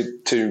managed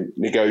to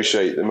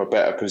negotiate them a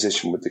better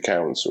position with the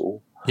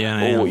council,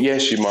 or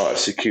yes, you might have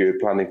secured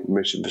planning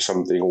permission for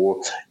something,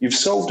 or you've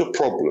solved a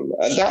problem,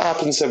 and that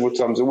happens several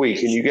times a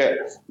week, and you get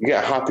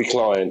a happy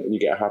client and you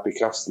get a happy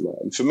customer.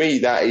 And for me,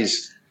 that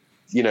is,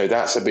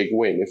 that's a big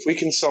win. If we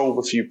can solve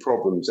a few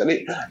problems, and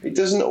it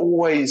doesn't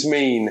always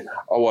mean,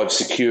 I've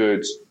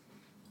secured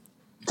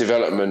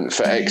development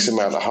for X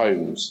amount of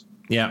homes.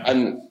 Yeah.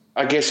 And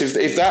I guess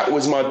if that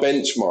was my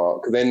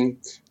benchmark, then,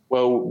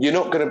 well, you're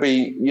not going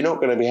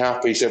to be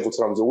happy several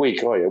times a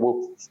week, are you?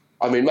 Well,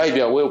 I mean,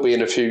 maybe I will be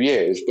in a few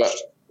years, but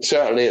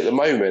certainly at the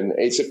moment,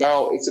 it's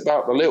about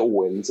the little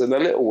wins. And the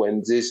little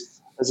wins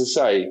is, as I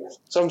say,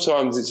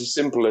 sometimes it's as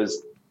simple as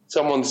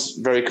someone's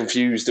very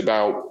confused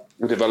about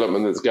the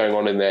development that's going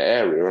on in their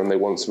area and they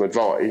want some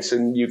advice,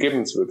 and you give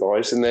them some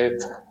advice, and they're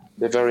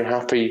very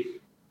happy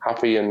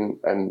and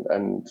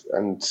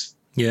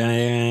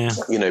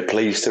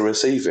pleased to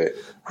receive it.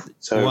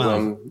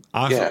 So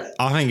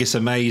I think it's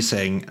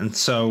amazing. And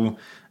so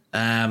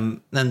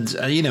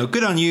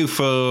good on you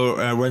for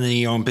running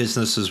your own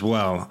business as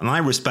well. And I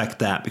respect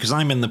that, because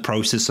I'm in the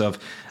process of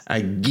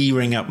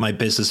gearing up my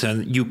business,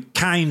 and you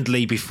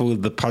kindly, before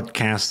the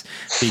podcast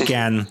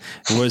began,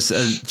 was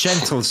a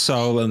gentle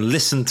soul and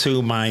listened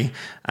to my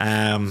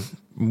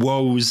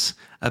woes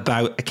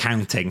about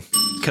accounting,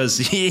 because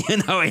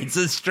it's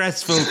a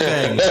stressful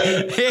thing.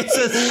 It's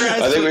a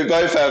stressful. I think we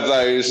both have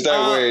those,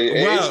 don't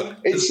we?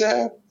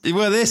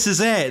 Well, this is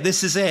it,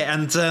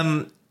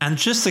 and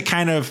just the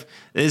kind of,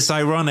 it's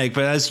ironic,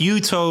 but as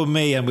you told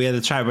me, and we had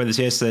a chat about this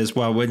yesterday as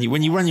well, when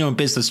you run your own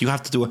business, you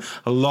have to do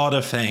a lot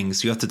of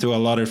things.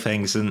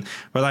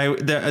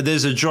 But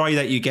there's a joy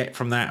that you get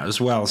from that as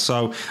well.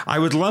 So I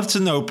would love to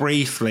know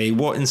briefly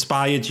what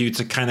inspired you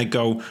to kind of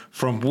go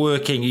from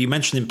working, you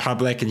mentioned in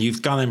public, and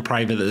you've gone in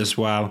private as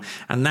well,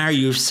 and now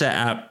you've set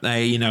up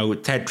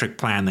Tetrick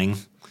Planning.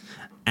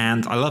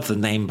 And I love the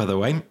name, by the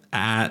way.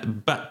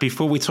 But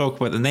before we talk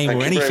about the name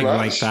or anything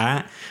like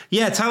that,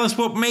 tell us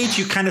what made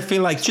you kind of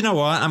feel like, do you know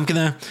what, I'm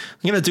gonna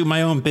do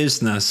my own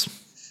business.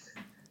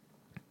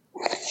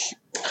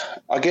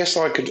 I guess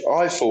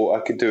I thought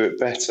I could do it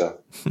better.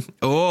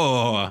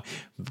 Oh,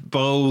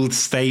 bold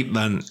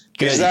statement.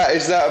 Good. Is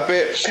that a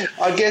bit?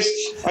 I guess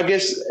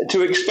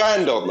to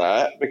expand on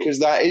that, because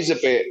that is a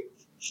bit.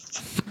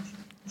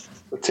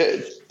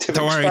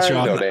 Don't worry,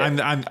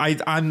 John.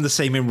 I'm the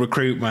same in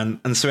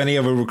recruitment, and so any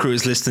other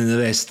recruiters listening to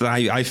this,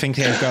 I think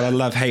they've got a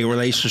love-hate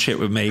relationship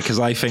with me, because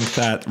I think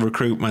that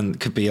recruitment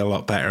could be a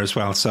lot better as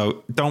well.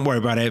 So don't worry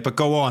about it, but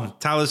go on.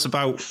 Tell us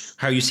about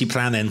how you see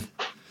planning.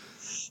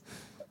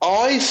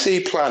 I see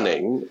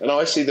planning, and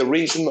I see the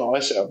reason that I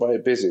set up my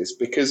business,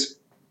 because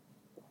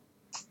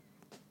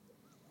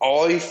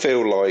I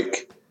feel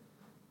like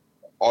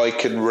I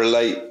can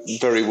relate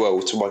very well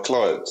to my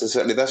clients. And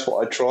certainly that's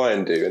what I try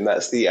and do. And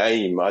that's the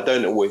aim. I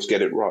don't always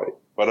get it right,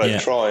 but I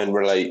try and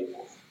relate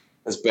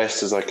as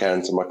best as I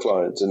can to my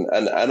clients. And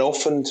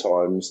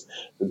oftentimes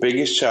the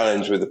biggest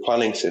challenge with the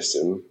planning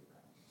system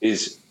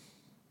is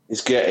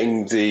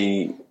getting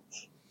the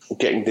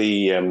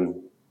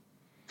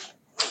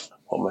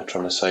what am I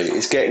trying to say?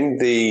 It's getting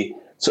the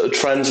sort of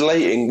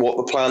translating what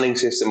the planning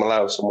system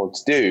allows someone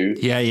to do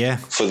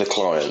for the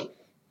client.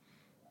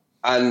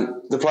 And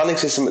the planning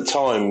system at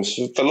times,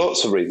 for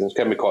lots of reasons,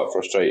 can be quite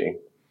frustrating.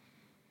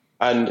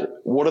 And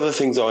one of the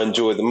things I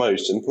enjoy the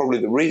most, and probably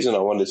the reason I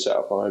wanted to set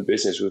up my own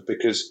business, was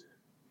because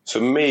for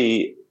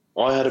me,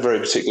 I had a very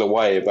particular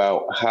way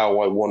about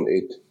how I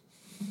wanted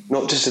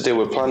not just to deal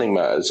with planning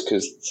matters,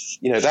 because,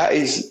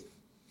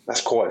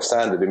 that's quite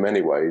standard in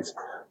many ways,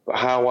 but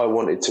how I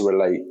wanted to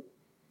relate,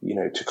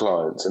 to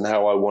clients and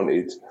how I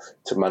wanted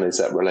to manage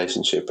that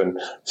relationship. And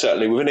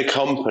certainly within a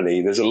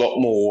company, there's a lot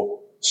more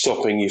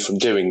stopping you from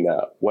doing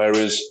that.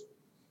 Whereas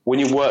when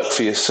you work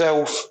for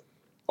yourself,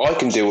 I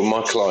can deal with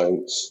my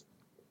clients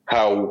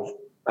how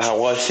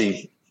I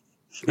see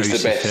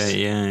is the best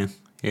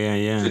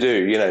to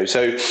do,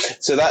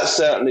 So that's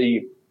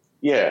certainly,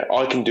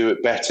 I can do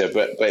it better.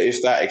 But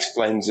if that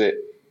explains it,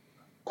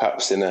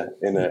 perhaps in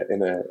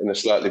a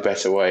slightly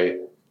better way.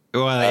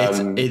 Well,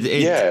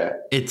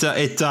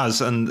 it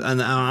does, and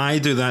I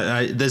do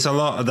that. There's a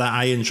lot that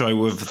I enjoy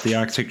with the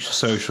Architecture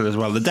Social as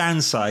well.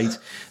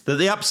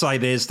 The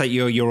upside is that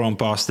you're your own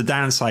boss. The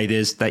downside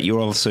is that you're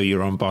also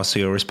your own boss, so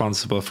you're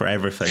responsible for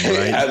everything,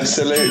 right?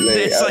 Absolutely.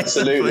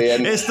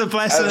 It's the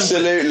blessing.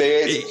 Absolutely.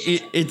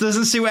 It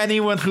doesn't suit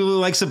anyone who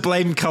likes a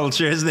blame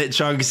culture, isn't it,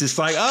 John? Because it's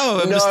like,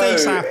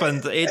 mistakes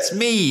happened. It's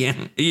me,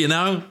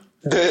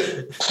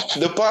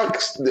 The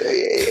bugs.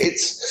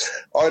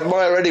 I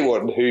admire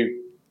anyone who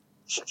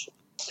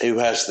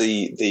has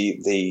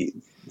the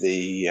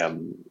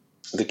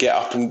get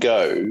up and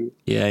go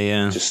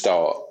to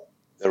start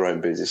their own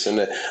business.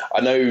 And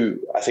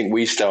I think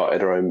we both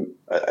started around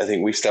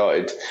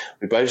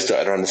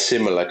a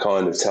similar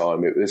kind of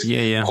time. It was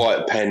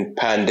quite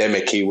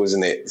pandemic-y,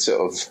 wasn't it?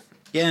 Sort of.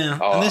 Yeah,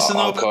 and there's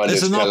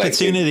an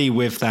opportunity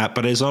with that,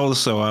 but there's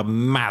also a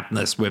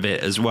madness with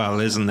it as well,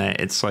 isn't it?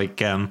 It's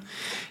like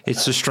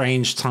it's a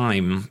strange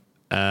time.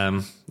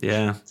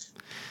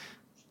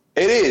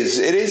 It is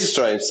a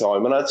strange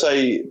time, and I'd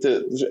say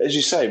that, as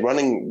you say,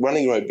 running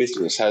your own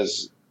business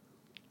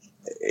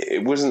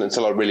it wasn't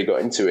until I really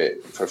got into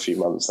it for a few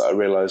months that I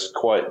realised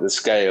quite the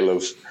scale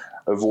of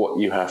what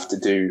you have to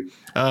do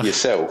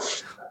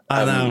yourself.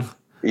 I know.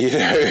 And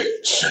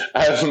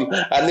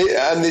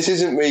this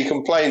isn't me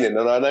complaining,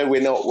 and I know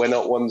we're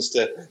not ones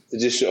to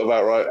just sort of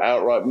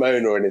outright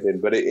moan or anything,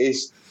 but it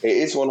is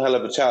one hell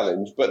of a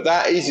challenge. But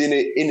that is in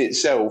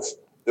itself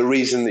the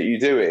reason that you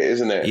do it,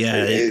 isn't it?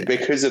 Yeah,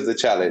 because of the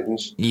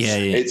challenge. Yeah.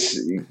 It's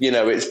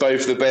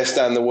both the best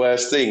and the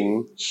worst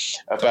thing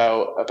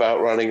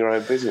about running your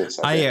own business.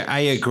 I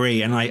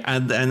agree,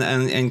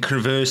 and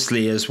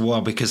conversely as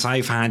well, because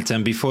I've had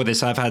before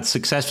this, I've had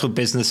successful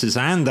businesses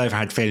and I've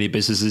had failure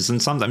businesses,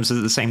 and sometimes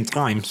at the same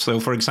time. So,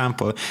 for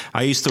example,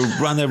 I used to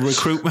run a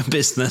recruitment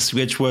business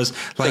which was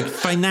like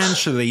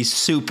financially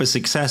super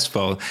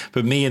successful,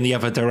 but me and the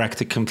other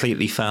director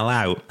completely fell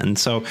out, and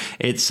so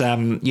it's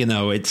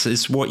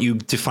it's what you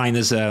define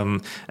as a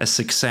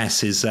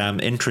success is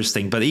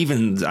interesting, but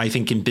even I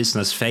think in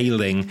business,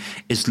 failing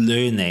is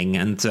learning,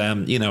 and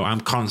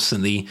I'm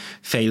constantly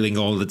failing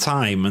all the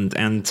time,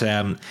 and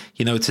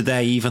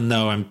today, even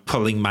though I'm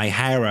pulling my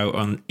hair out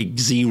on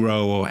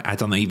Xero, or I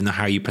don't even know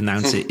how you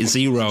pronounce it,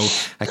 Xero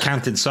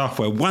accounting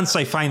software, once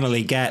I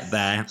finally get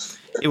there,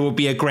 it will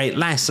be a great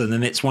lesson,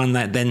 and it's one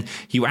that then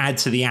you add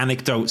to the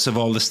anecdotes of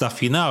all the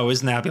stuff isn't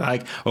it? I'll be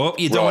like,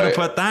 you don't want to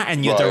put that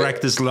in your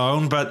director's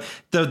loan, but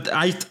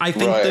I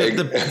think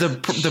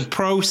the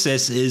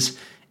process is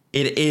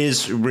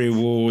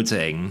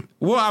rewarding.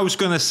 What I was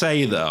going to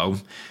say though,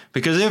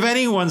 because if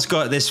anyone's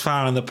got this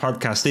far on the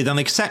podcast, they've done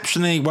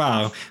exceptionally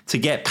well to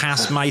get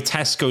past my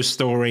Tesco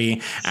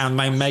story and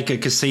my mega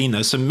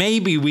casino. So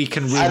maybe we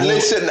can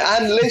listen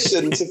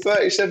to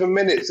 37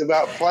 minutes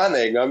about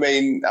planning. I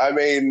mean,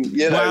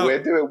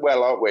 we're doing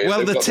well, aren't we?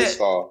 Well, the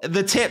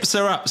tips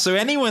are up. So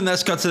anyone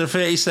that's got to the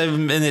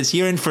 37 minutes,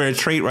 you're in for a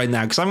treat right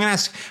now, because I'm going to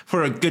ask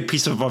for a good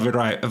piece of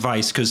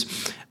advice,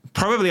 because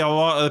probably a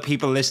lot of the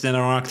people listening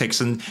are architects,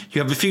 and you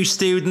have a few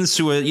students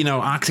who are,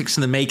 architects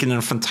in the making and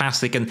are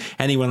fantastic, and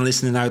anyone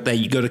listening out there,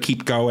 you got to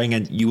keep going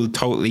and you will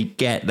totally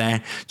get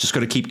there. Just got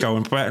to keep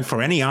going. But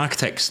for any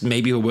architects,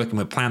 maybe who are working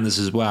with planners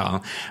as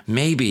well,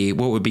 maybe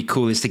what would be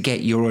cool is to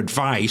get your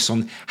advice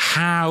on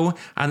how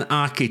an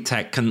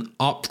architect can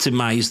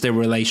optimize their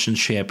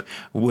relationship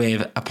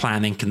with a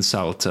planning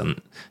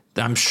consultant.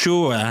 I'm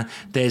sure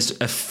there's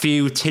a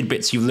few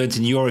tidbits you've learned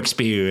in your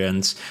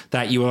experience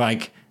that you were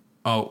like,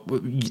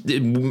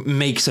 it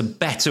makes a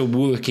better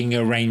working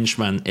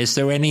arrangement. Is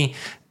there any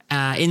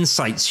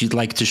insights you'd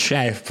like to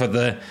share for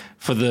the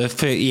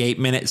 38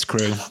 minutes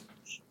crew?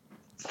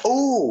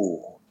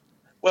 Oh,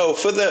 well,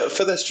 for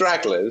the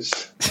stragglers,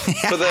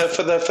 for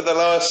the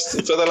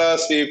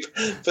last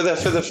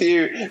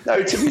few.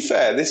 No, to be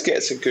fair, this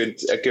gets a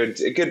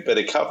good bit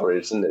of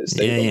coverage, isn't it,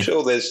 Steve? Yeah.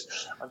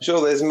 I'm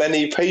sure there's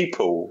many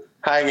people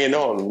hanging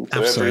on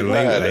to every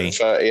word at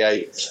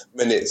 38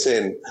 minutes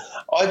in.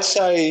 I'd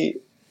say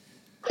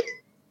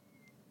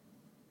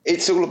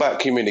it's all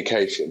about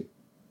communication.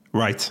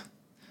 Right.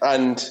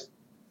 And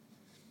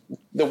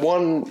the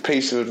one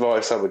piece of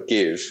advice I would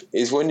give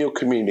is when you're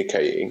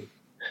communicating,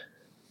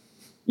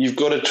 you've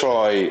got to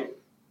try.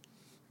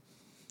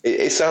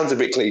 It sounds a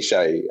bit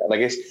cliche, and I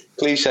guess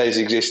cliches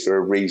exist for a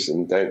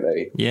reason, don't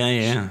they?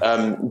 Yeah.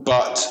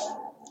 But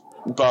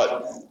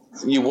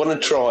you want to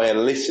try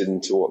and listen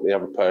to what the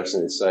other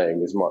person is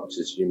saying as much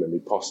as humanly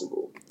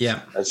possible.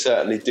 Yeah. And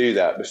certainly do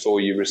that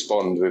before you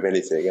respond with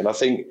anything. And I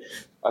think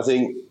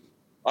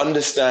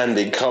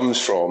understanding comes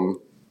from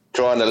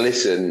trying to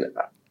listen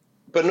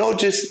but not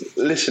just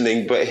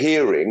listening, but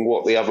hearing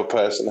what the other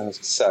person has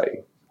to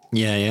say.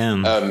 Yeah.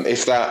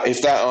 If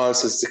that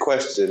answers the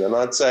question, and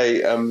I'd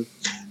say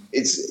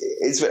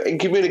it's in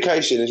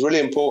communication. It's really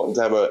important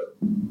to have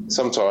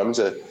sometimes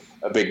a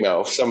big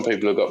mouth. Some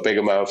people have got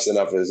bigger mouths than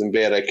others, and be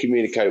able to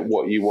communicate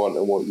what you want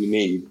and what you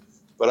need.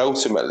 But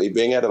ultimately,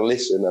 being able to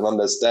listen and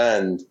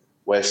understand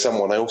where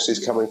someone else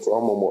is coming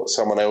from and what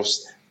someone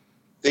else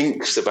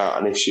thinks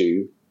about an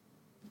issue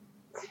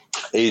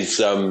is,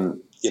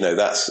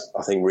 that's,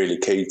 I think, really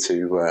key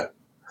to.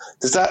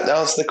 Does that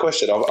answer the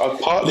question? I've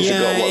partly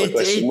forgot what the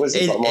question was.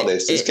 If I'm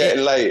honest, it's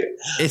getting late,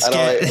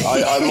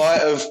 I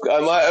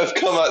might have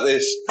come at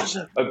this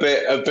a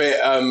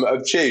bit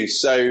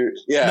obtuse. So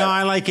yeah, no,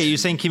 I like it. You're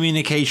saying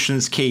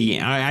communication's key.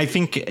 I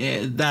think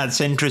that's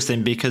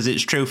interesting because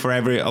it's true for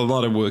a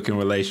lot of working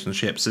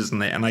relationships,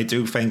 isn't it? And I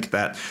do think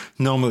that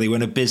normally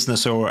when a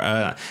business or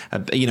a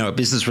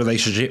business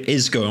relationship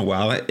is going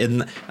well,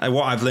 and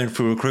what I've learned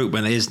through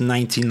recruitment is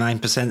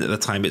 99% of the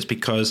time it's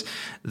because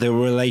the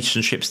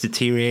relationship's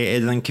deteriorated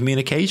and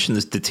communication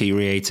is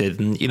deteriorated,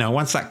 and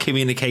once that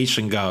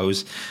communication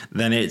goes,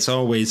 then it's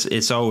always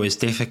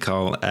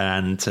difficult,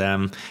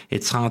 and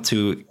it's hard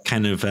to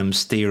kind of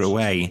steer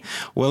away.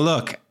 Well,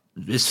 look,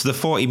 it's the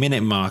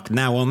 40-minute mark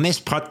now on this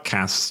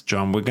podcast,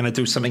 John. We're going to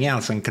do something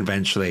else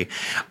unconventionally.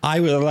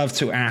 I would love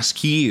to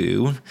ask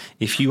you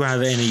if you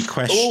have any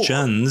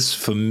questions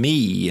for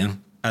me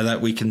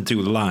that we can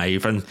do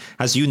live. And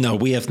as you know,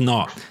 we have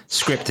not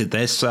scripted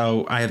this,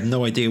 so I have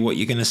no idea what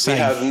you're going to say. We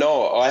have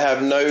not. I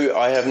have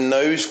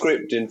no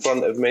script in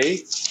front of me.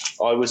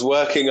 I was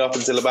working up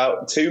until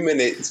about 2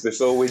 minutes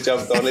before we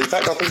jumped on. In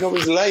fact, I think I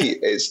was late.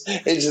 It's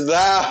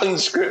that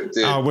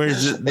unscripted. Oh,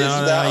 where's it?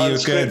 No, you're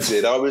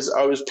unscripted. Good. I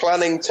was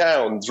planning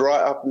towns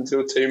right up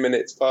until 2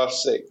 minutes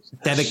past 6.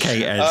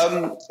 Dedicated.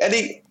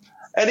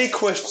 Any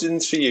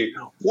questions for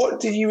you?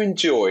 What do you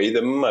enjoy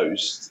the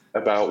most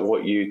about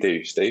what you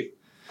do, Steve?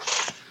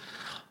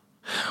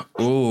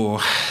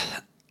 Oh,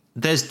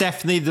 there's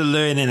definitely the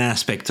learning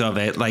aspect of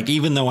it. Like,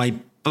 even though I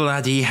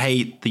bloody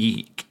hate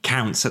the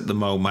counts at the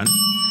moment,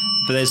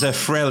 but there's a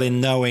thrill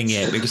in knowing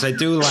it, because I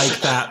do like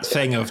that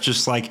thing of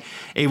just like,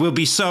 it will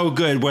be so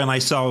good when I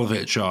solve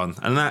it, John.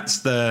 And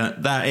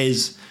that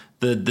is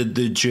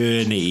the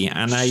journey.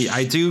 And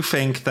I do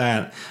think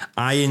that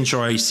I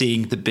enjoy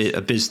seeing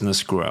a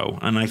business grow.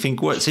 And I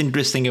think what's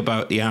interesting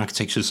about the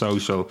Architecture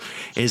Social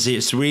is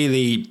it's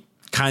really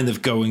kind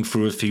of going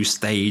through a few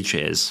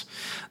stages.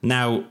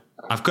 Now,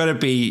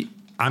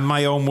 I'm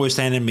my own worst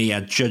enemy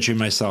at judging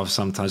myself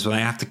sometimes, but I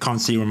have to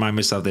constantly remind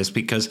myself this,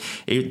 because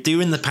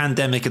during the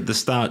pandemic at the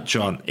start,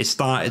 John, it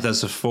started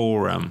as a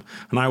forum,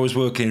 and I was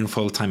working in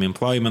full-time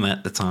employment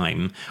at the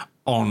time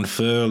on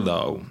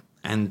furlough,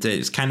 and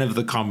it's kind of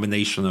the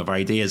combination of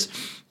ideas.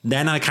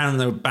 Then I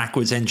kind of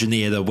backwards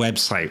engineered a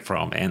website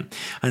from it.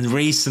 And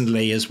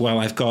recently as well,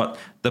 I've got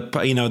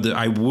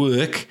I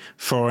work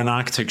for an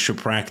architecture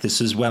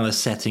practice as well as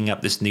setting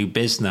up this new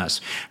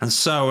business. And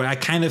so I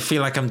kind of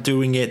feel like I'm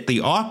doing it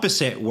the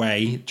opposite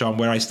way, John,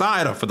 where I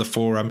started off with the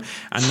forum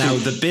and now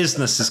the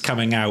business is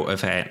coming out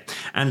of it.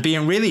 And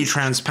being really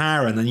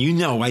transparent,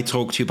 and I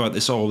talk to you about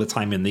this all the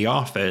time in the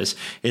office,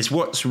 is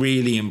what's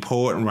really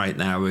important right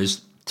now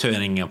is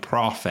turning a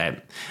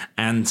profit.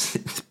 And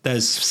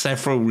there's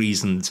several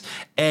reasons.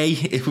 A,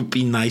 it would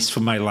be nice for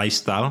my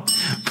lifestyle,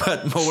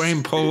 but more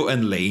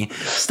importantly,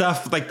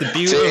 stuff like the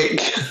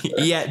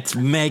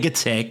beautiful, mega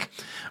tick,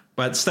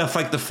 but stuff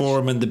like the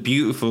forum and the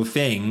beautiful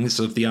things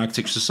of the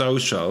Architecture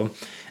Social,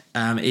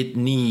 it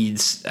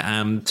needs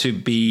to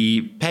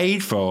be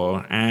paid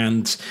for.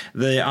 And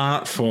the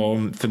art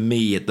form for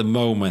me at the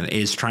moment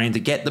is trying to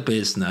get the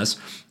business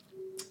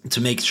to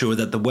make sure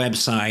that the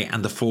website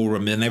and the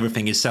forum and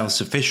everything is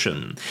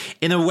self-sufficient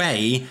in a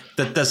way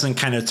that doesn't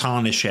kind of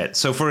tarnish it.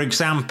 So, for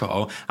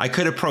example, I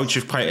could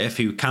approach quite a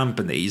few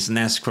companies and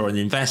ask for an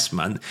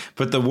investment,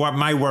 but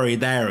my worry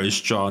there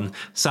is, John,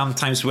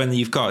 sometimes when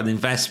you've got an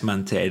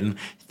investment in,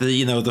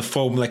 the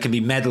formula can be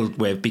meddled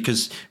with,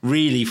 because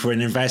really for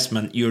an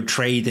investment, you're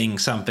trading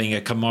something,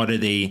 a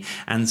commodity,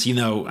 and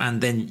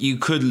then you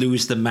could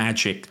lose the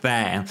magic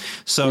there.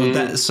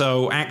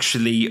 So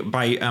actually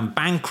by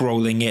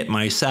bankrolling it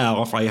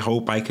myself, I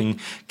hope I can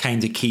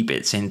kind of keep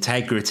its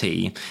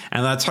integrity.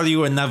 And I'll tell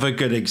you another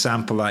good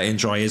example I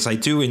enjoy is I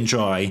do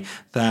enjoy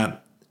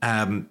that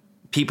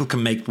people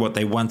can make what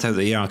they want out of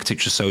the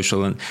Architecture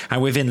Social, and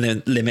within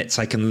the limits,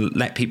 I can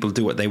let people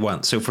do what they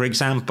want. So, for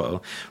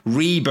example,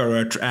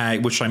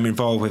 RIBA, which I'm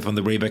involved with on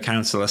the RIBA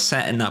Council, are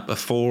setting up a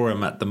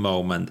forum at the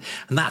moment,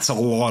 and that's a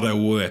lot of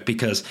work,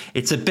 because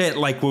it's a bit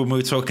like when we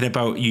were talking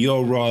about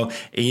your role,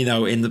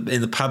 in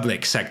the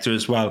public sector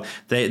as well.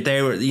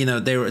 They're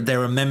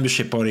a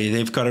membership body.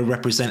 They've got to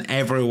represent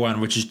everyone,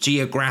 which is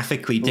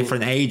geographically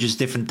different ages,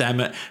 different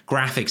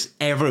demographics,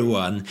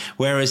 everyone.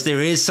 Whereas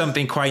there is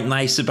something quite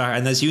nice about,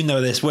 and as you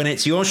know this, when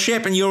it's your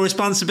ship and your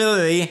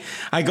responsibility,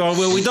 I go,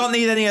 well, we don't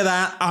need any of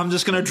that. I'm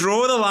just going to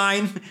draw the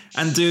line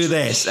and do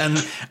this.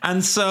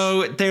 And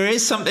so there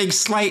is something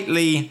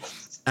slightly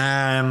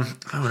I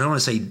don't want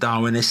to say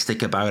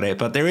Darwinistic about it,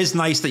 but there is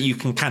nice that you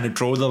can kind of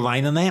draw the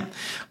line on it.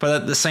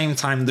 But at the same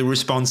time, the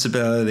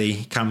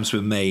responsibility comes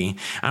with me.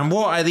 And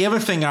the other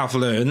thing I've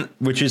learned,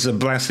 which is a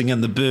blessing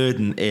and the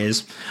burden,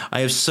 is I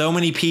have so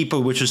many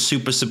people which are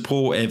super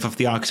supportive of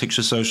the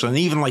Architecture Social, and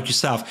even like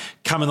yourself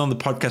coming on the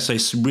podcast. I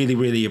really,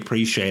 really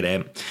appreciate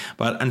it.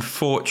 But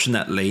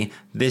unfortunately,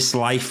 this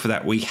life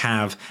that we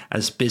have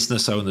as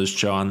business owners,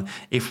 John,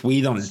 if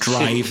we don't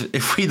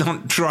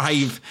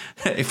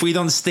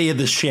steer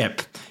the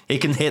ship, it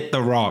can hit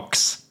the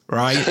rocks,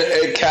 right?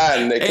 It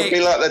can. It can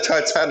be like the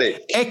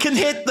Titanic. It can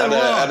hit the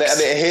rocks.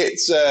 And it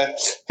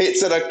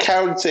hits an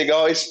accounting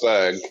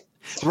iceberg.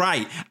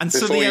 Right. And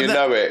before you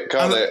know it,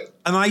 can't it?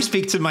 And I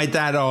speak to my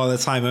dad all the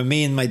time, and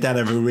me and my dad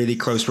have a really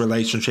close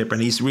relationship,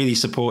 and he's really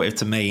supportive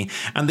to me.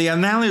 And the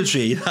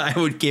analogy that I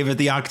would give at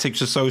the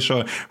Architecture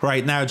Social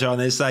right now,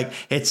 John, is like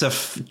it's a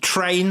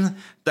train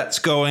that's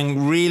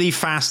going really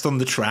fast on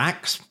the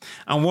tracks.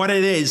 And what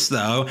it is,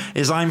 though,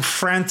 is I'm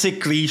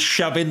frantically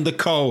shoving the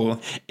coal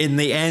in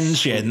the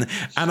engine,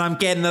 and I'm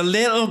getting a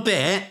little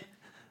bit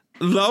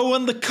low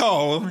on the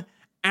coal,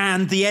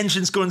 and the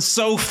engine's going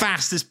so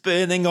fast it's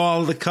burning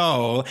all the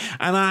coal,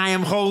 and I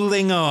am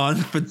holding on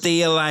for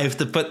dear life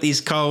to put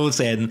these coals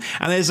in.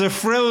 And there's a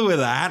thrill with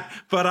that,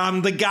 but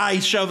I'm the guy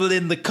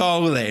shoveling the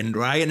coal in,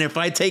 right? And if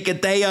I take a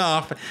day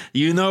off,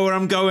 you know where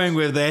I'm going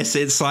with this.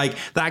 It's like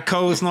that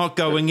coal's not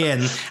going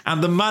in,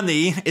 and the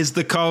money is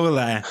the coal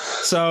there.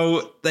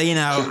 So, you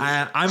know,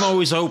 I'm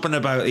always open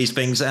about these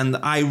things, and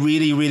I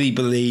really, really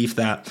believe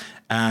that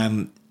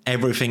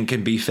everything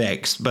can be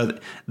fixed,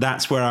 but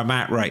that's where I'm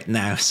at right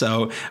now.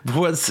 So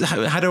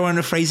how do I want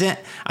to phrase it?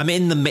 I'm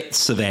in the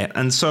midst of it.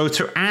 And so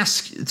to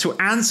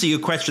answer your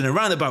question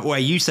around about where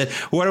you said,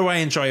 what do I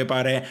enjoy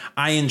about it?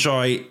 I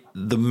enjoy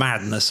the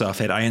madness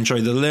of it. I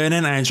enjoy the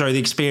learning. I enjoy the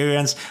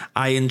experience.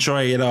 I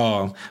enjoy it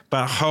all.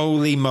 But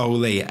holy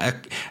moly,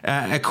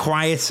 a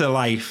quieter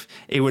life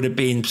it would have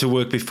been to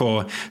work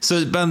before.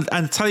 So,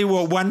 and tell you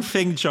what, one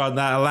thing, John,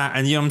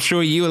 and I'm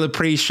sure you will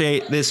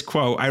appreciate this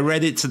quote. I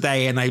read it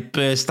today and I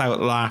burst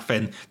out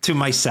laughing to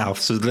myself.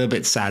 So it's a little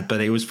bit sad,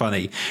 but it was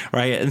funny,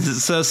 right? And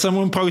so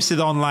someone posted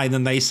online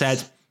and they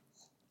said,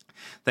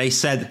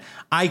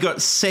 I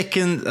got sick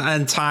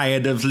and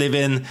tired of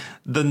living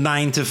the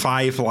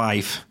 9-to-5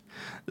 life.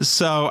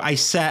 So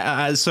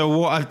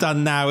what I've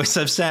done now is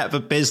I've set up a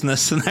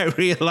business, and I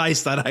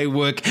realized that I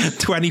work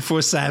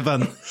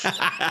 24/7.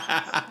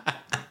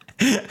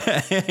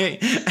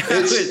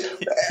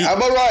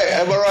 Am I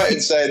right in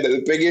saying that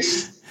the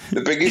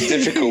biggest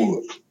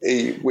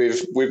difficulty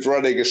with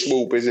running a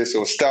small business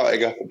or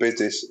starting up a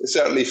business,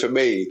 certainly for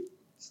me,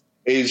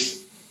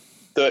 is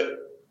that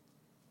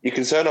you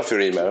can turn off your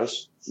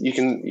emails. You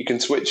can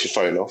switch your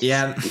phone off.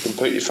 Yeah. You can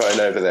put your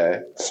phone over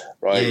there,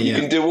 right? Yeah, you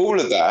can do all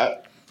of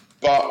that,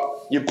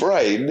 but your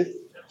brain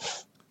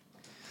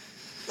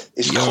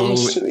is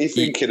constantly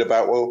thinking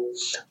about, well,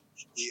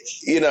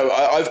 you know,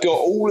 I've got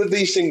all of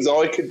these things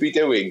I could be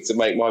doing to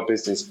make my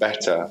business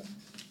better,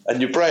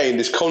 and your brain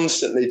is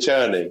constantly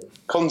churning,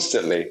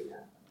 constantly,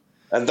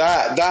 and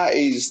that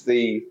is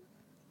the,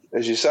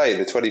 as you say,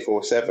 the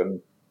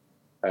 24/7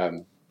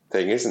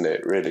 thing, isn't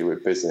it? Really,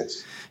 with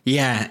business.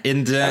 Yeah,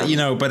 and you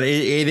know, but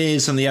it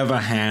is on the other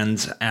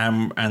hand,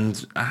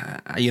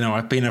 you know,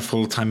 I've been a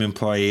full-time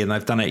employee and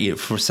I've done it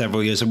for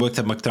several years. I worked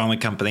at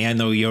McDonald Company. I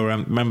know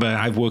remember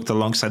I've worked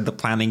alongside the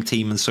planning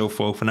team and so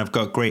forth, and I've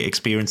got great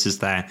experiences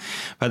there.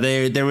 But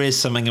there is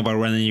something about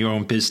running your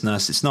own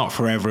business. It's not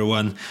for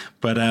everyone,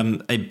 but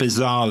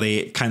bizarrely,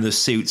 it kind of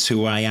suits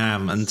who I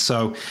am. And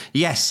so,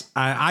 yes,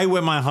 I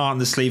wear my heart on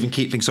the sleeve and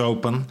keep things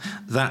open.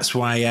 That's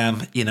why,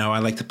 you know, I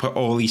like to put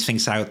all these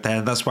things out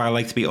there. That's why I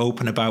like to be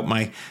open about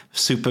my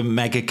super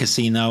mega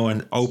casino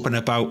and open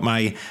about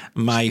my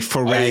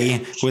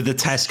foray with the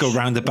Tesco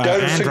roundabout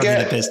and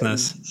running a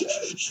business.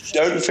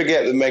 Don't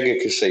forget the mega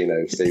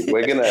casino, Steve.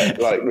 We're gonna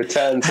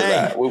return to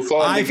that. We'll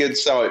find a good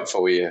site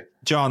for you.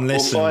 John,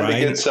 listen, we'll find a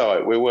good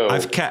site. We will.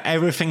 I've kept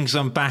everything's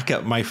on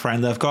backup, my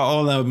friend. I've got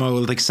all of my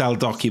old Excel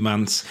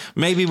documents.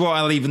 Maybe what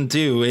I'll even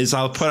do is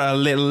I'll put a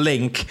little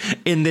link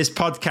in this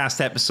podcast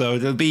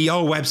episode. It'll be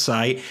your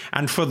website,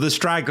 and for the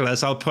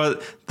stragglers, I'll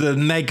put the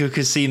Mega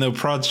Casino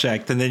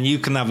project, and then you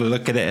can have a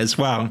look at it as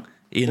well.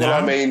 You know?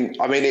 Well, I mean,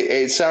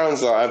 it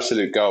sounds like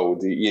absolute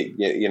gold.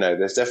 You know,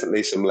 there's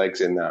definitely some legs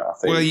in that, I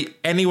think. Well,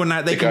 anyone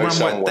out they can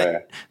run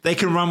with they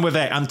can run with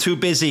it. I'm too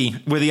busy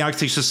with the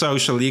Architecture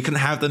Social. You can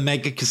have the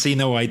Mega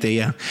Casino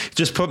idea.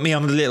 Just put me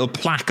on a little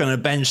plaque on a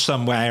bench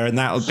somewhere, and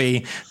that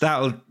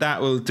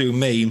will do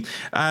me. Do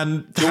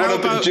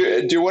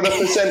you want a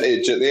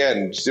percentage at the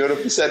end? Do you want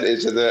a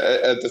percentage of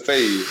the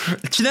fees?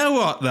 Do you know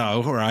what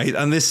though? Right,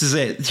 and this is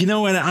it. Do you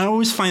know when I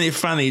always find it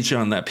funny,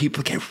 John, that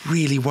people get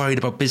really worried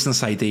about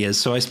business ideas.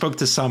 So I spoke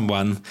to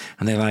someone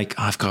and they're like,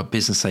 I've got a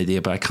business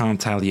idea, but I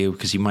can't tell you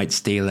because you might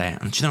steal it.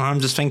 And you know,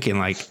 I'm just thinking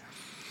like,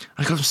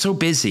 I go, I'm so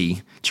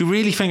busy. Do you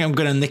really think I'm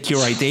going to nick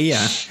your idea?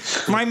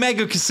 My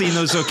mega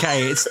casino's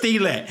okay.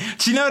 Steal it.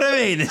 Do you know what I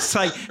mean? It's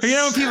like, you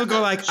know, when people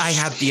go like, I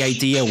had the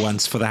idea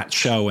once for that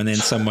show and then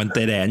someone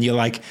did it. And you're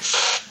like,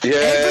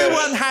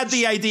 everyone had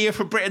the idea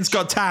for Britain's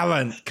Got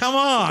Talent. Come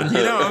on.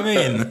 You know what I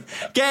mean?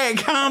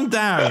 Calm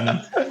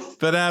down.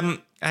 But,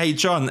 hey,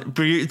 John,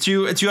 do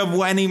you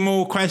have any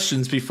more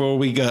questions before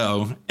we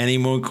go? Any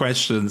more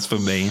questions for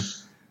me?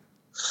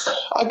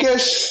 I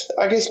guess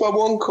my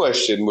one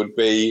question would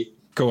be,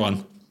 go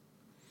on.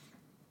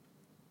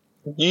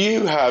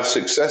 You have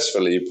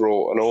successfully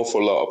brought an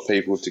awful lot of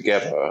people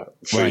together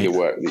through the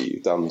work that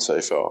you've done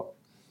so far.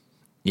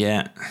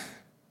 Yeah.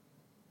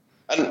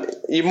 And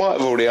you might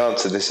have already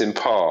answered this in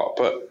part,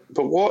 but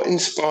what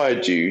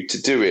inspired you to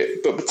do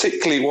it? But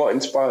particularly, what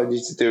inspired you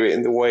to do it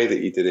in the way that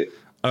you did it?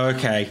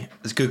 Okay,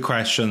 it's a good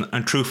question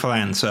and truthful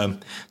answer.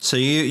 So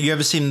you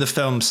ever seen the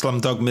film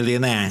Slumdog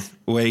Millionaire,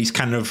 where he's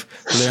kind of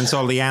learns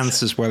all the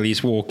answers while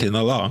he's walking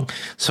along?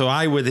 So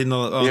I would, in the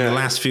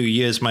last few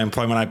years of my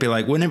employment, I'd be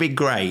like, wouldn't it be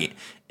great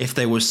if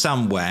there was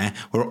somewhere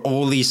where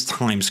all these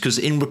times, because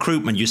in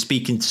recruitment, you're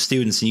speaking to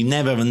students and you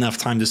never have enough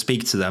time to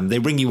speak to them. They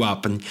ring you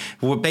up and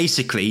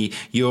basically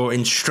you're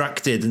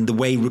instructed, and the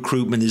way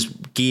recruitment is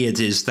geared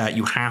is that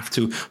you have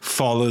to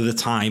follow the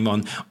time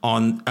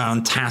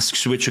on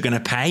tasks which are going to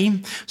pay.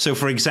 So,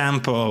 for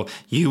example,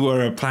 you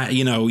were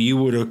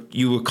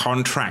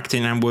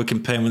contracting and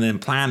working permanent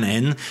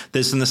planning.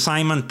 There's an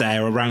assignment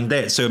there around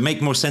it. So it'd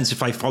make more sense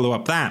if I follow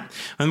up that.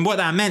 And what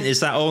that meant is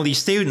that all these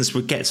students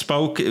would get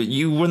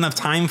you wouldn't have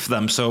time for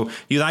them, so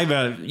you'd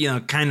either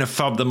kind of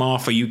fob them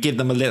off or you give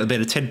them a little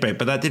bit of tidbit,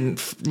 but that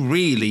didn't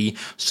really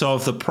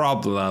solve the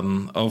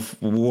problem of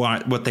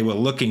what they were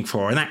looking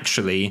for. And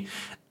actually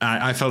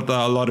I felt that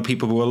a lot of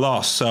people were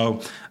lost.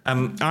 So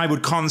I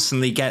would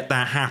constantly get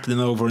that happening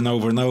over and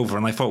over and over.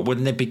 And I thought,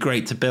 wouldn't it be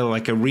great to build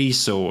like a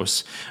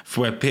resource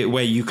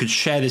where you could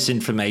share this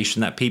information,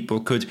 that people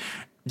could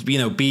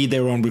be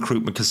their own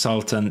recruitment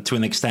consultant to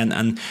an extent,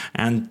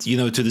 and to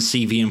the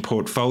CV and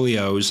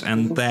portfolios.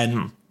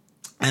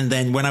 And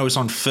then when I was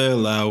on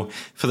furlough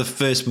for the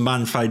first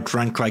month, I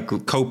drank like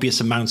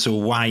copious amounts of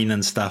wine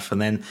and stuff. And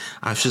then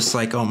I was just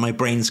like, oh, my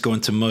brain's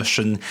going to mush.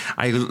 And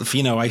I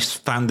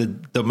found the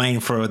domain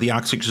for the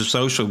Architects of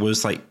Social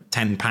was like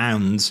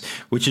 £10,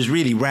 which is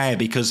really rare,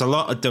 because a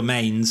lot of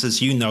domains,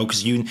 as you know,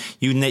 because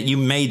you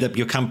made up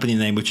your company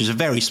name, which is a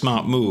very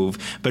smart move,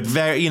 but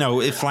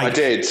if like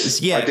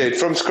I did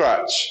from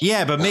scratch.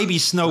 Yeah, but maybe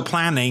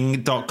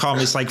snowplanning.com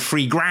is like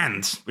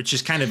 $3,000, which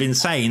is kind of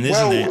insane,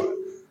 isn't it?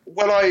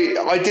 Well,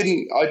 I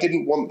didn't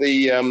want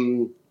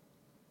the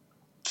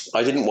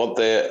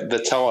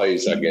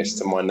ties, I guess,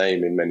 to my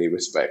name in many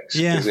respects,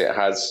 because it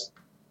has.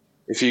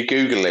 If you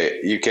Google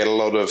it, you get a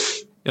lot of.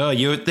 Oh,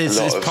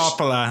 it's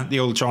popular.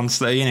 The old Jon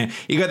Snow, you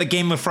got the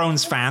Game of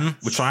Thrones fan,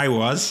 which I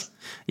was,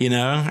 and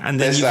then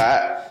there's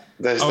that.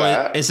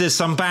 Is there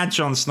some bad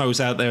Jon Snows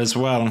out there as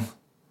well?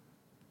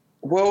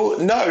 Well,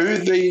 no.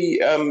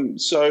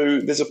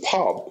 So there's a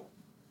pub.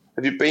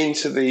 Have you been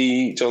to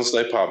the Jon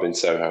Snow pub in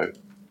Soho?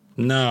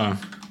 No.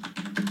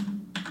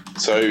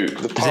 So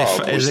the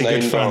pub was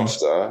named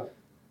after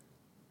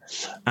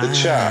the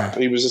chap.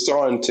 He was a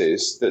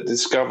scientist that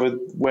discovered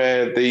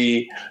where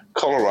the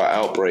cholera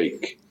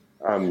outbreak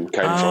came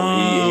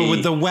from. He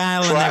with the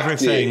well and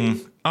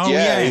everything.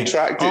 He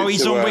tracked it. Oh,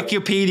 he's on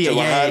Wikipedia.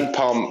 Hand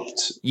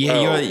pumped.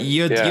 Yeah,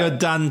 you're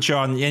done,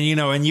 John. And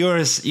and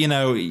yours,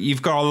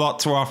 you've got a lot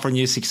to offer and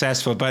you're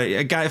successful. But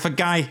if a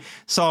guy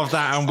solved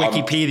that on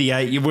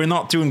Wikipedia, we're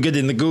not doing good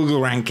in the Google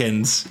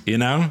rankings.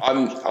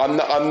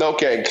 I'm not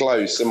getting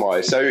close, am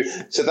I? So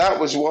that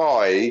was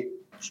why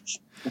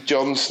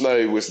Jon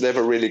Snow was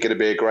never really going to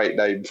be a great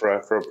name for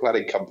a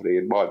planning company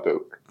in my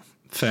book.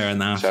 Fair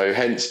enough. So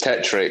hence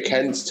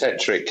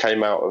Tetrick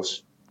came out of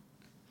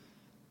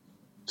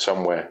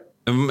somewhere.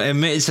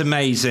 It's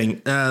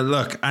amazing.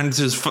 Look, and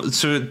to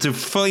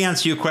fully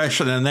answer your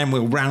question, and then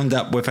we'll round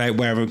up with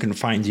where we can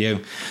find you.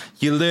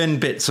 You learn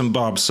bits and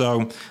bobs.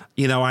 So,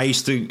 I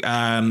used to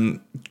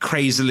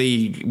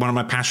crazily, one of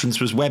my passions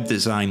was web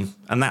design.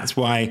 And that's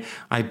why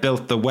I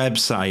built the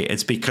website.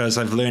 It's because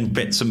I've learned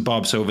bits and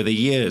bobs over the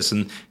years.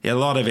 And a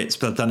lot of it's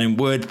done in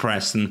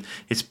WordPress. And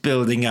it's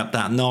building up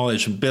that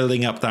knowledge and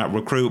building up that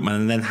recruitment,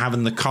 and then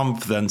having the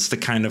confidence to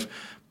kind of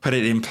put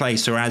it in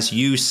place. Or as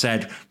you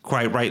said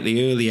quite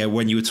rightly earlier,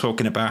 when you were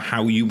talking about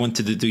how you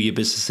wanted to do your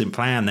business in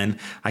planning,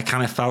 I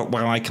kind of felt,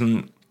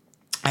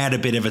 I had a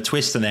bit of a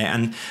twist in it.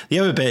 And the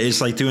other bit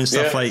is like doing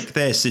stuff like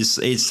this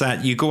is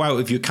that you go out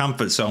of your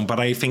comfort zone, but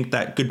I think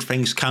that good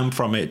things come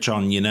from it,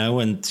 John, and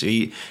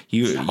I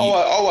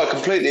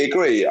completely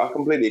agree.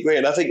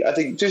 And I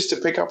think just to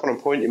pick up on a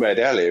point you made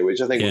earlier,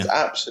 which I think was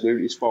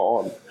absolutely spot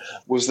on,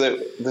 was that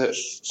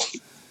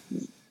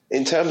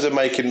in terms of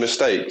making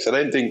mistakes, I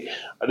don't think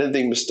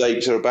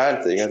mistakes are a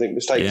bad thing. I think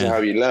mistakes are how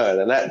you learn.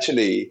 And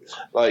actually,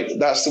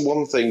 that's the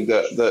one thing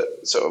that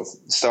sort of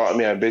starting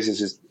my own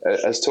business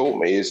has taught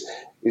me is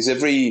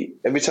every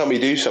time you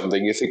do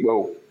something, you think,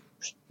 well,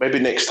 maybe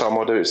next time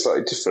I'll do it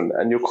slightly different.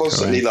 And you're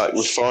constantly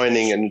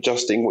refining and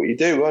adjusting what you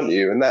do, aren't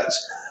you? And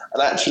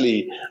And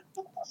actually,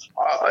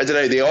 I don't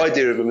know, the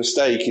idea of a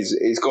mistake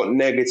is got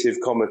negative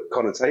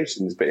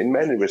connotations, but in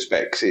many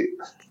respects, it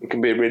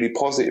can be a really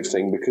positive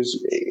thing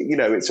because,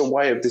 it's a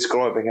way of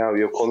describing how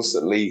you're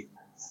constantly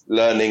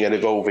learning and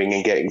evolving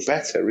and getting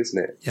better,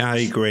 isn't it? Yeah, I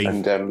agree.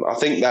 And I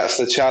think that's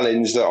the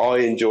challenge that I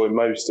enjoy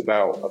most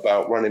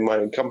about running my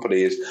own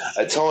company is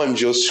at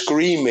times you're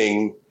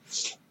screaming,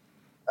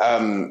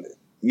 at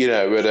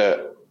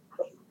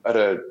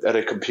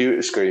a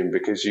computer screen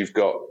because you've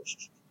got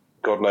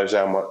God knows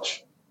how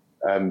much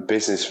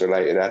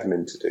business-related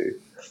admin to do.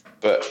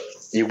 But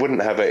you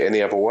wouldn't have it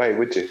any other way,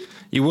 would you?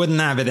 You wouldn't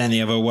have it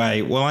any other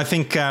way. Well, I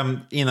think,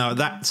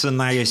 that's a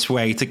nice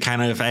way to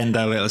kind of end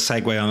our little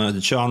segue on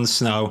Jon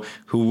Snow,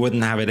 who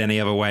wouldn't have it any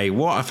other way.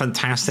 What a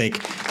fantastic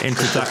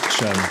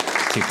introduction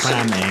to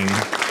planning.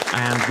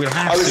 And we'll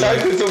have I was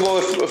hoping for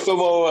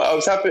more. I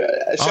was happy.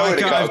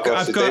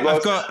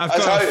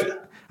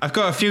 I've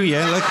got a few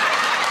here. Look.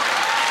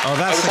 Oh,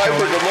 that's. I was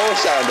hoping for more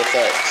sound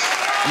effects.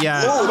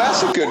 Yeah. Oh,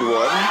 that's a good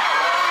one.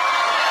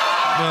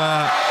 Do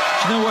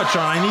you know what,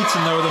 John? I need to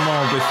know them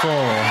all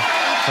before.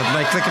 But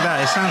look at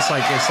that. It sounds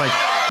like it's like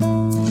a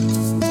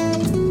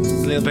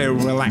little bit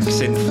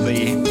relaxing for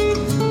the.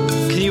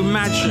 Can you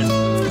imagine?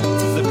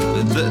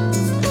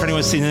 If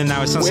anyone's seen it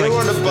now, it sounds We're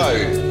on a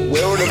boat.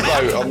 We're on a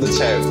boat on the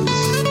Thames.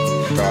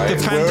 Right.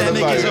 The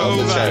pandemic is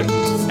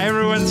over.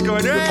 Everyone's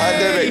going. The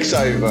pandemic's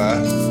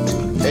over.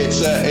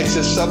 It's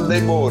a Sunday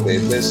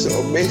morning. There's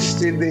sort of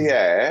mist in the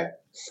air.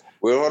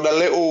 We're on a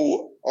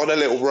little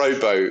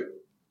rowboat.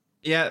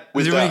 Yeah,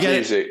 with that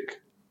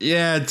music.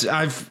 Yeah, do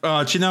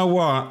you know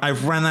what?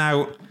 I've run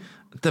out.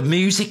 The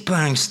music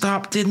playing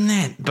stopped, didn't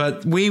it?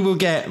 But we will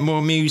get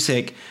more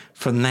music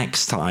for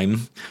next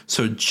time.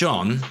 So,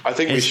 John, I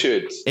think we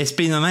should. It's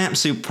been an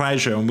absolute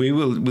pleasure, and we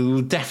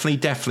will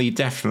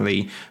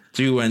definitely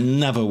do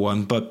another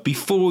one. But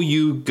before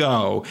you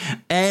go,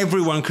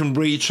 everyone can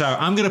reach out.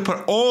 I'm going to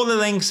put all the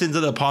links into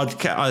the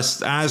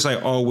podcast as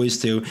I always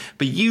do.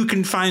 But you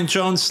can find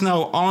Jon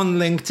Snow on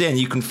LinkedIn.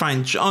 You can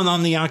find John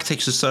on the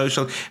Architecture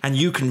Social, and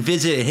you can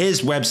visit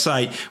his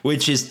website,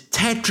 which is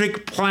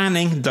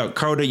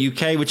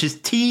tetricplanning.co.uk, which is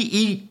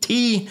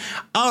TETRICK,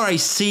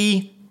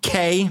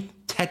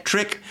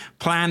 Tetric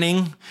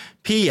Planning.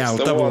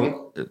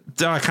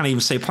 I can't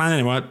even say plan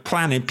anymore.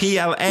 Planning,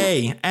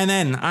 planning.co.uk.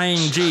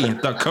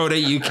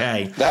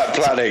 That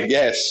planning,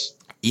 yes.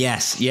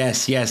 Yes.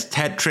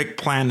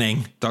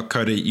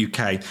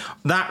 Tetricplanning.co.uk.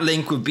 That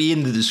link would be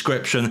in the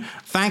description.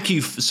 Thank you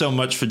so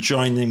much for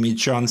joining me,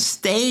 John.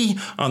 Stay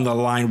on the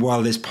line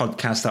while this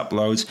podcast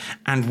uploads,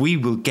 and we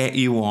will get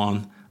you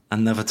on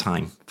another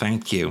time.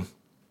 Thank you.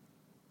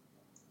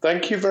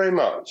 Thank you very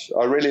much.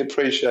 I really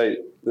appreciate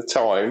the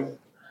time.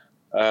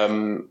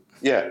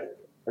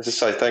 As I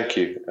say, thank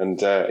you. And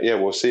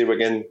we'll see you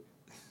again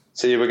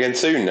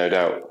soon, no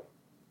doubt.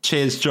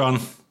 Cheers, John.